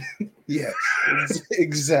 Yes,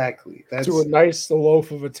 exactly. That's to a nice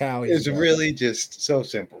loaf of Italian. It's really just so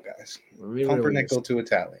simple, guys. Really, pumpernickel to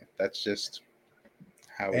Italian. That's just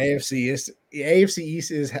how AFC is. The AFC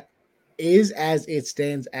East is as it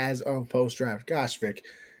stands as of post-draft. Gosh, Vic,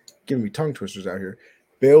 giving me tongue twisters out here.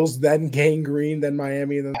 Bills, then Gangrene, then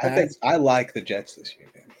Miami, and then Pats. I like the Jets this year,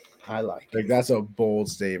 man. I like it. That's a bold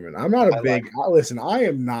statement. I'm not a big listen. I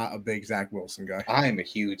am not a big Zach Wilson guy. I am a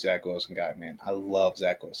huge Zach Wilson guy, man. I love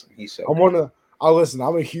Zach Wilson. He's so.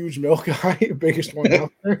 I'm a huge milk guy, biggest one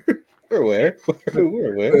out there. We're aware.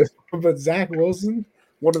 But Zach Wilson,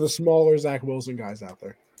 one of the smaller Zach Wilson guys out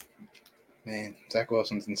there. Man, Zach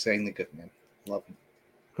Wilson's insanely good, man. Love him.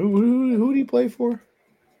 Who did he play for?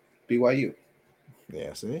 BYU.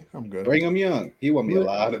 Yeah, see, I'm good. Brigham Young. He won me a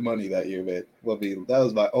lot of money that year, man. That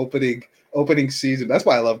was my opening season. That's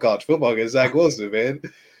why I love college football, because Zach Wilson, man.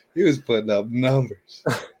 He was putting up numbers.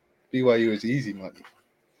 BYU is easy money.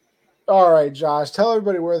 All right, Josh. Tell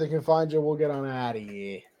everybody where they can find you. We'll get on out of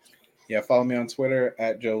here. Yeah, follow me on Twitter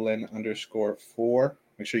at JoeLynn_4.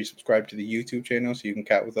 Make sure you subscribe to the YouTube channel so you can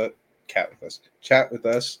chat with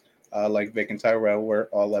us. Like Vic and Tyrell, we're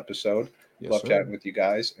all episode. Yes, love chatting with you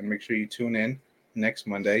guys. And make sure you tune in next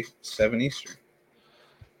Monday, 7 Eastern.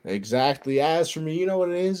 Exactly. As for me, you know what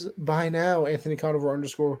it is by now. Anthony Conover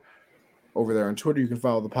 _ over there on Twitter. You can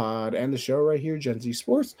follow the pod and the show right here, Gen Z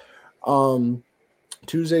Sports.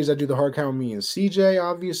 Tuesdays, I do the hard count with me and CJ,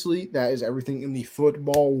 obviously. That is everything in the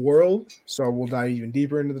football world. So we'll dive even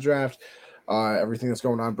deeper into the draft. Everything that's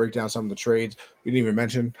going on, break down some of the trades. We didn't even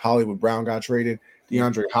mention Hollywood Brown got traded.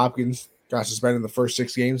 DeAndre Hopkins got suspended in the first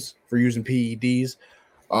 6 games for using PEDs.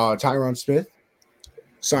 Tyron Smith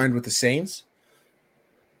signed with the Saints.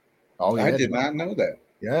 Oh, yeah, I did not know that.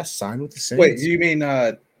 Yes, signed with the Saints. Wait, you mean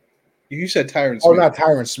you said Tyron Smith? Oh, not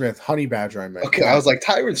Tyron Smith. Honey Badger, I meant. Okay, I was like,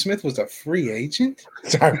 Tyron Smith was a free agent?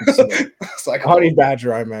 Tyron Smith. It's like Honey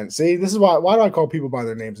Badger, I meant. See, this is why do I call people by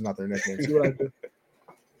their names and not their nicknames? See what I did?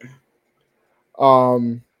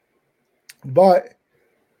 But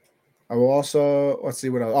I will also, let's see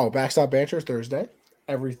what else. Oh, Backstop Banter Thursday.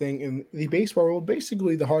 Everything in the baseball world,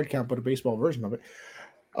 basically the hard count, but a baseball version of it.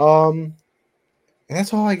 And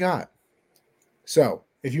that's all I got. So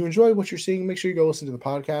if you enjoy what you're seeing, make sure you go listen to the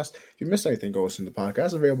podcast. If you missed anything, go listen to the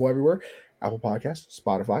podcast. Available everywhere. Apple Podcasts,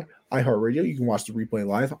 Spotify, iHeartRadio. You can watch the replay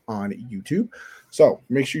live on YouTube. So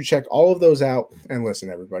make sure you check all of those out and listen,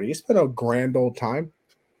 everybody. It's been a grand old time.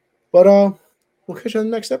 But we'll catch you on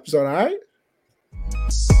the next episode, all right?